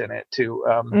cast in it too.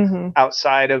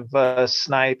 Outside of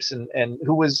Snipes and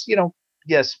who was,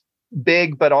 yes,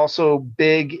 big, but also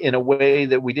big in a way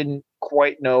that we didn't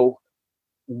quite know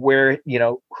where,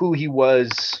 who he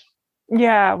was.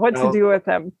 Yeah, what to do with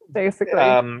him, basically.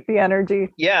 The energy.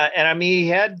 Yeah, and I mean, he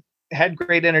had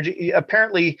great energy.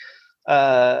 Apparently,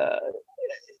 Steven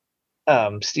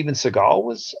Seagal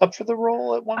was up for the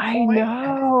role at one point. I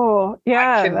know.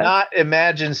 Yeah. I cannot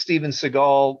imagine Steven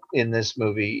Seagal in this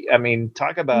movie. I mean,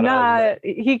 talk about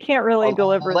he can't really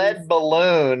deliver lead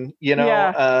balloon,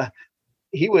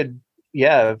 he would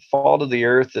fall to the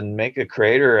earth and make a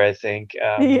crater, I think.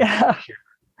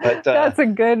 But that's a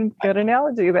good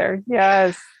analogy there.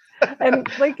 Yes. And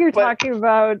like you're talking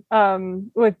about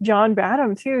with John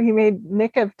Badham too, he made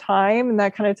Nick of Time, and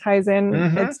that kind of ties in.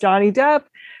 It's Johnny Depp.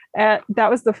 That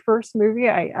was the first movie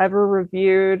I ever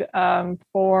reviewed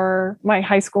for my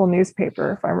high school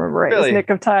newspaper, if I remember right. Really? It was Nick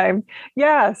of Time.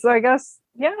 Yeah. So I guess,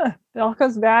 it all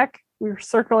comes back. We're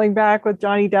circling back with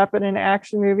Johnny Depp in an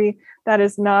action movie that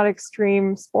is not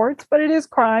extreme sports, but it is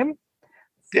crime.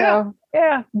 So,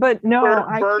 but no.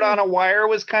 Bird on a Wire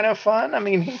was kind of fun. I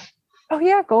mean, oh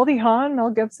yeah, Goldie Hawn, Mel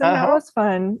Gibson, that was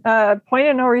fun. Point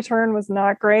of No Return was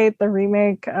not great. The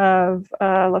remake of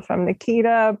La Femme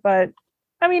Nikita, but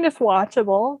I mean, it's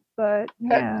watchable. But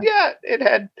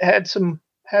it had some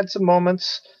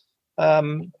moments.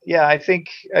 I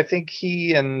think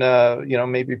he and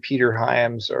maybe Peter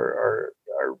Hyams are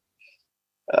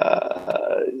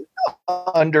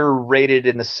underrated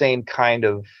in the same kind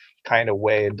of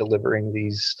way in delivering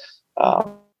these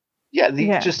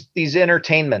just these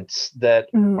entertainments that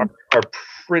are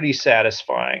pretty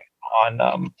satisfying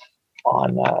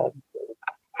on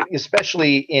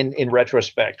especially in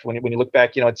retrospect. When you look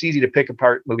back, it's easy to pick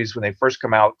apart movies when they first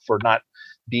come out for not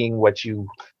being what you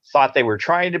thought they were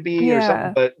trying to be or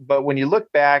something. But when you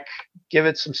look back, give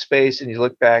it some space, and you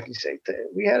look back, you say,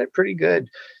 we had it pretty good.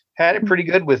 Had it pretty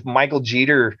good with Michael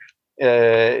Jeter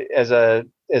as a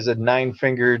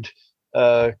nine-fingered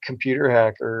computer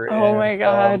hacker. Oh my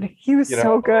God, he was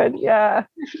so good. Yeah,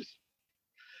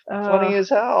 funny as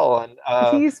hell.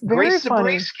 And he's very Grace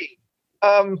funny. Zabriskie.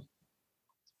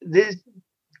 This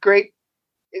great,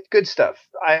 good stuff.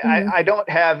 I don't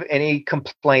have any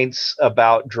complaints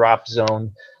about Drop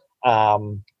Zone.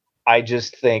 I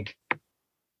just think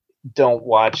don't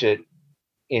watch it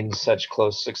in such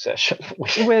close succession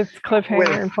with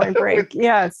Cliffhanger and Point Break.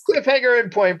 Yes, Cliffhanger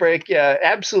and Point Break. Yeah,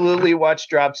 absolutely. Watch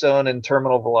Drop Zone and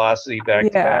Terminal Velocity back to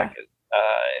back.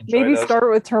 Maybe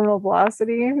start with Terminal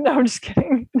Velocity. No, I'm just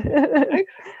kidding.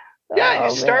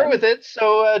 Start with it.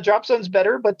 So Drop Zone's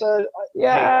better, but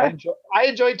I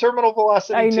enjoy Terminal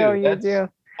Velocity too. I know you do.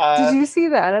 Did you see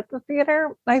that at the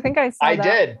theater? I think I saw that. I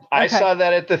did. Okay. I saw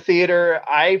that at the theater.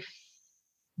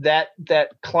 That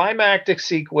climactic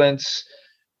sequence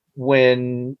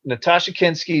when Natasha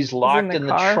Kinski's locked in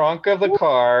the trunk of the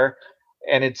car,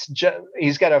 and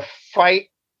he's got to fight.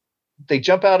 They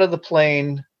jump out of the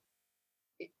plane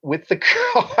with the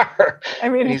car. I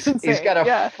mean, he's got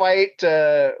to fight.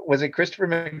 Was it Christopher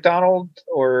McDonald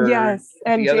or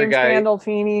and the other James guy?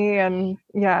 Gandolfini and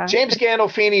James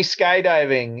Gandolfini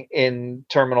skydiving in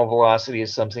Terminal Velocity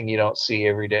is something you don't see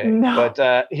every day. No.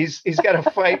 But he's got to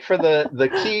fight for the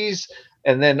keys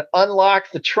and then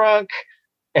unlock the trunk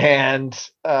and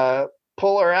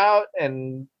pull her out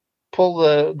and pull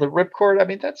the ripcord. I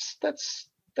mean, that's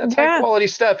high quality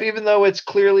stuff, even though it's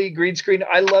clearly green screen.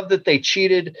 I love that they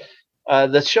cheated.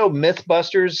 The show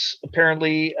Mythbusters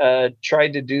apparently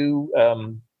tried to do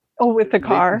with the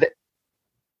car.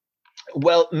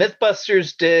 Well,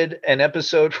 Mythbusters did an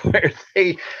episode where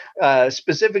they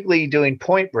specifically doing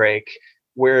Point Break,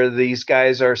 where these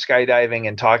guys are skydiving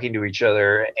and talking to each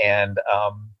other, and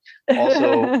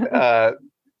also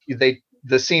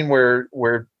the scene where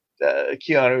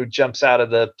Keanu jumps out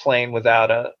of the plane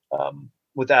without a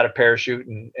parachute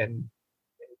and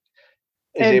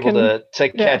is able to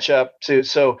catch up to.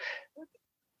 So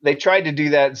they tried to do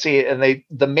that and see it, and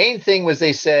the main thing was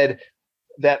they said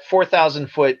that 4,000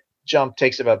 foot jump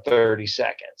takes about 30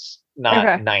 seconds,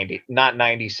 not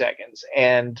 90 seconds.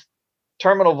 And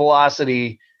Terminal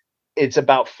Velocity, it's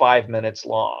about 5 minutes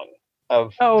long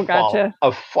of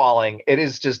falling. It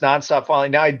is just nonstop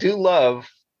falling. Now I do love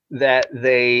that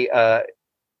they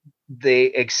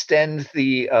extend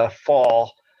the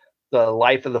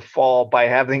life of the fall by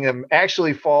having them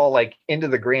actually fall like into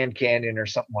the Grand Canyon or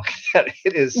something like that.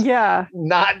 It is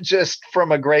not just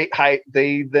from a great height.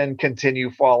 They then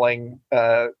continue falling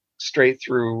straight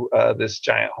through this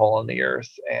giant hole in the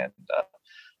earth, and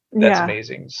that's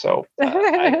amazing. So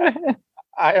I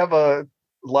have a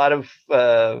lot of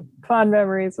fond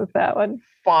memories with that one.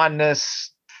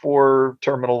 Fondness for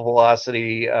Terminal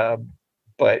Velocity,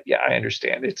 but yeah, I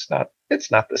understand it's not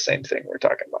the same thing we're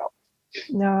talking about.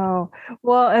 No.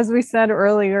 Well, as we said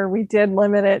earlier, we did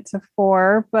limit it to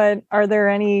 4, but are there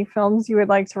any films you would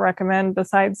like to recommend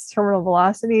besides Terminal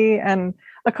Velocity and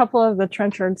a couple of the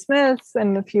Trenchard Smiths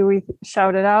and a few we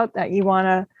shouted out that you want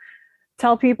to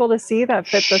tell people to see that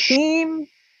fit the theme?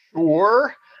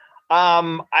 Sure.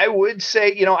 I would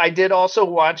say, I did also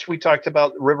watch, we talked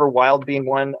about River Wild being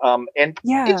one, and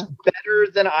it's better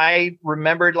than I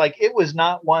remembered. Like, it was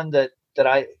not one that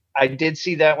I did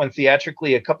see that one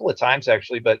theatrically a couple of times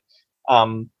actually, but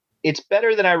it's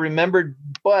better than I remembered.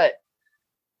 But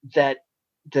the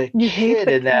kid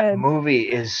in that movie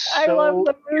is so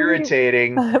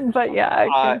irritating. But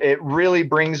it really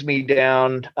brings me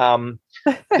down.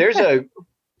 There's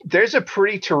a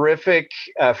pretty terrific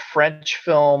French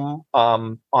film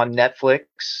on Netflix.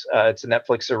 It's a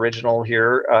Netflix original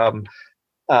here.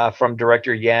 From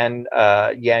director Yann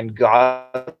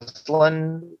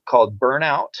Gosselin, called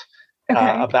Burnout,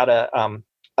 about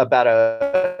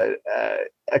a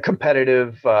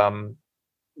competitive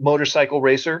motorcycle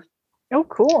racer. Oh,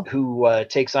 cool! Who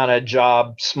takes on a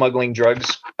job smuggling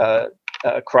drugs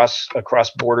across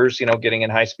borders. Getting in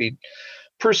high speed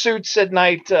pursuits at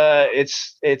night.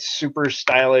 It's super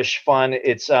stylish, fun.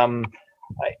 It's a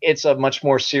much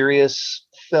more serious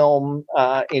film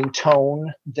in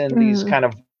tone than these kind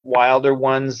of wilder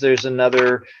ones. There's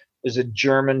a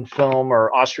German film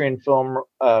or Austrian film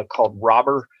called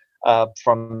Robber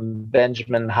from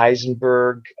Benjamin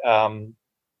Heisenberg,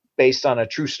 based on a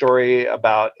true story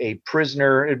about a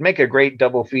prisoner. It'd make a great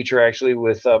double feature actually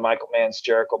with Michael Mann's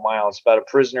Jericho Miles, about a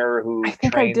prisoner who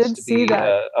trains to be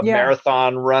a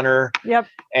marathon runner. Yep.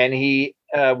 And he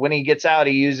when he gets out,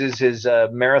 he uses his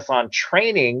marathon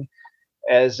training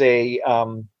as a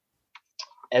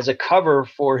cover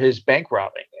for his bank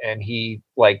robbing, and he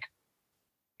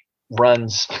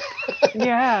runs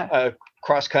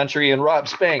cross country and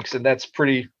robs banks, and that's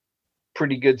pretty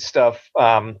good stuff.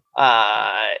 We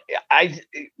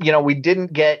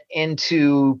didn't get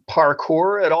into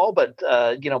parkour at all, but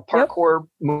parkour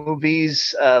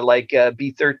movies like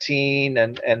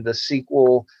B-13 and the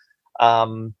sequel,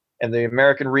 and the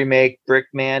American remake Brick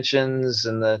Mansions,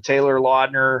 and the Taylor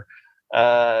Lautner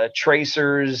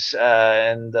Tracers,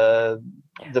 and the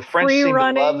French seem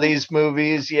to love these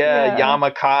movies.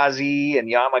 Yamakasi and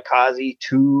Yamakasi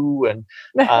 2, and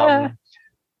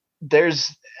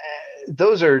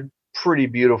those are pretty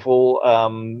beautiful.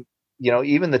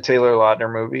 Even the Taylor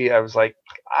Lautner movie, I was like,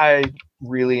 I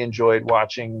really enjoyed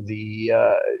watching the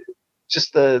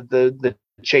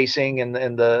chasing and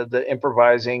the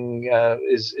improvising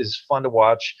is fun to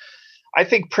watch. I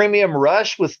think Premium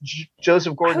Rush with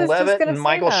Joseph Gordon-Levitt and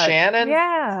Michael Shannon.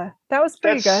 Yeah, that was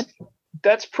pretty good.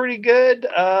 That's pretty good.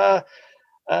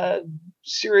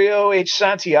 Cirio H.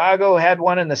 Santiago had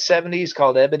one in the 70s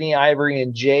called Ebony, Ivory,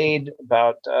 and Jade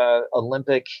about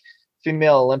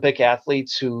female Olympic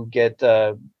athletes who get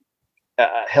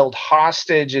held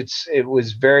hostage. It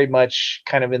was very much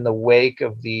kind of in the wake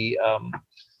of the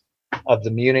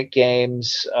Munich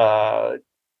Games,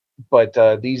 but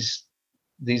these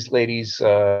ladies,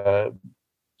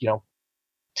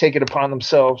 take it upon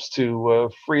themselves to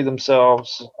free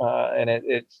themselves, and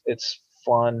it's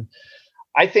fun.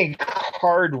 I think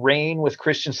Hard Rain with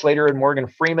Christian Slater and Morgan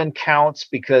Freeman counts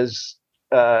because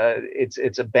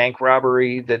it's a bank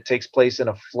robbery that takes place in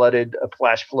a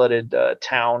flash flooded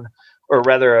town, or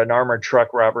rather an armored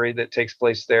truck robbery that takes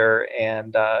place there.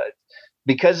 And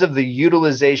because of the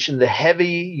heavy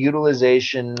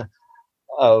utilization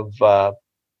of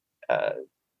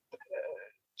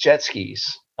jet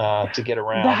skis to get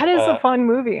around. That is a fun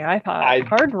movie, I thought.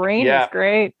 Hard Rain is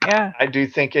great. Yeah. I do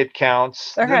think it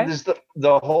counts. Okay. There's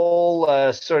the whole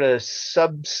sort of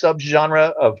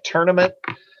sub-genre of tournament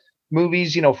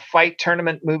movies, fight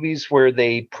tournament movies where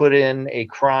they put in a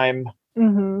crime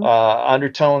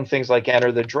undertone. Things like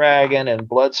Enter the Dragon and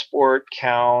Bloodsport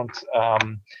count.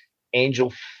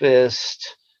 Angel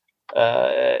Fist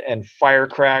and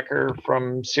Firecracker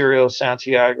from Cirio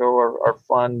Santiago are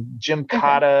fun. Jim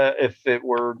Cotta, if it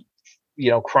were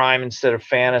crime instead of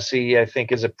fantasy, I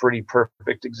think is a pretty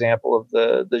perfect example of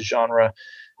the genre.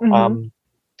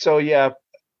 So yeah,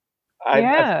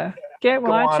 I get go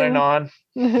watching. on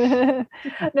and on.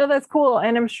 No, that's cool.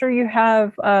 And I'm sure you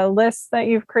have lists that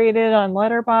you've created on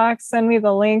Letterboxd. Send me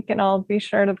the link and I'll be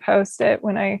sure to post it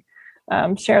when I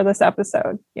share this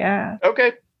episode. Yeah.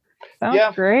 Okay.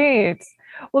 Sounds great.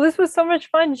 Well, this was so much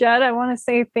fun, Jed. I want to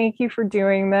say thank you for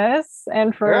doing this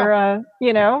and for,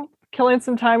 killing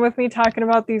some time with me talking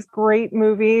about these great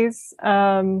movies.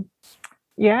 Lots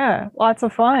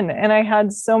of fun. And I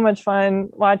had so much fun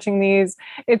watching these.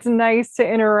 It's nice to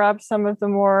interrupt some of the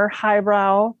more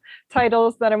highbrow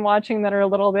titles that I'm watching that are a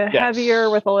little bit heavier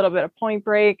with a little bit of Point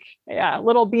Break. Yeah,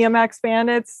 little BMX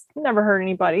Bandits. Never hurt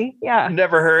anybody. Yeah.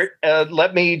 Never hurt.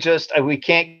 Let me just, we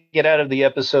can't get out of the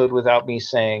episode without me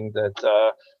saying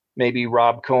that maybe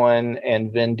Rob Cohen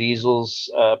and Vin Diesel's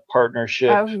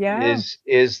partnership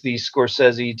is the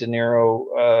Scorsese De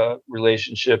Niro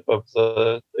relationship of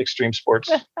the extreme sports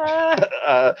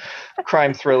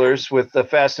crime thrillers, with the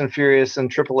Fast and Furious and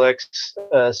Triple X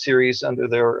series under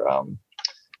their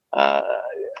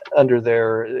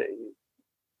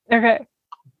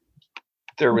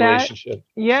their relationship.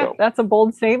 So, that's a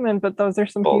bold statement, but those are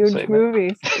some huge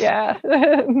movies. Yeah.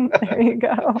 There you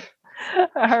go.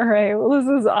 All right. Well, this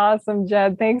is awesome,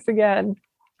 Jed. Thanks again.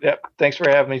 Yep. Thanks for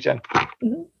having me, Jen.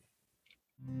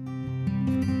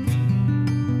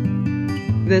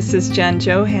 This is Jen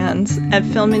Johans at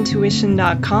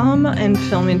filmintuition.com and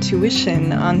Film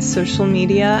Intuition on social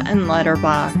media and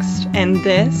Letterboxd. And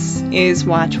this is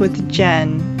Watch with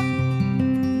Jen.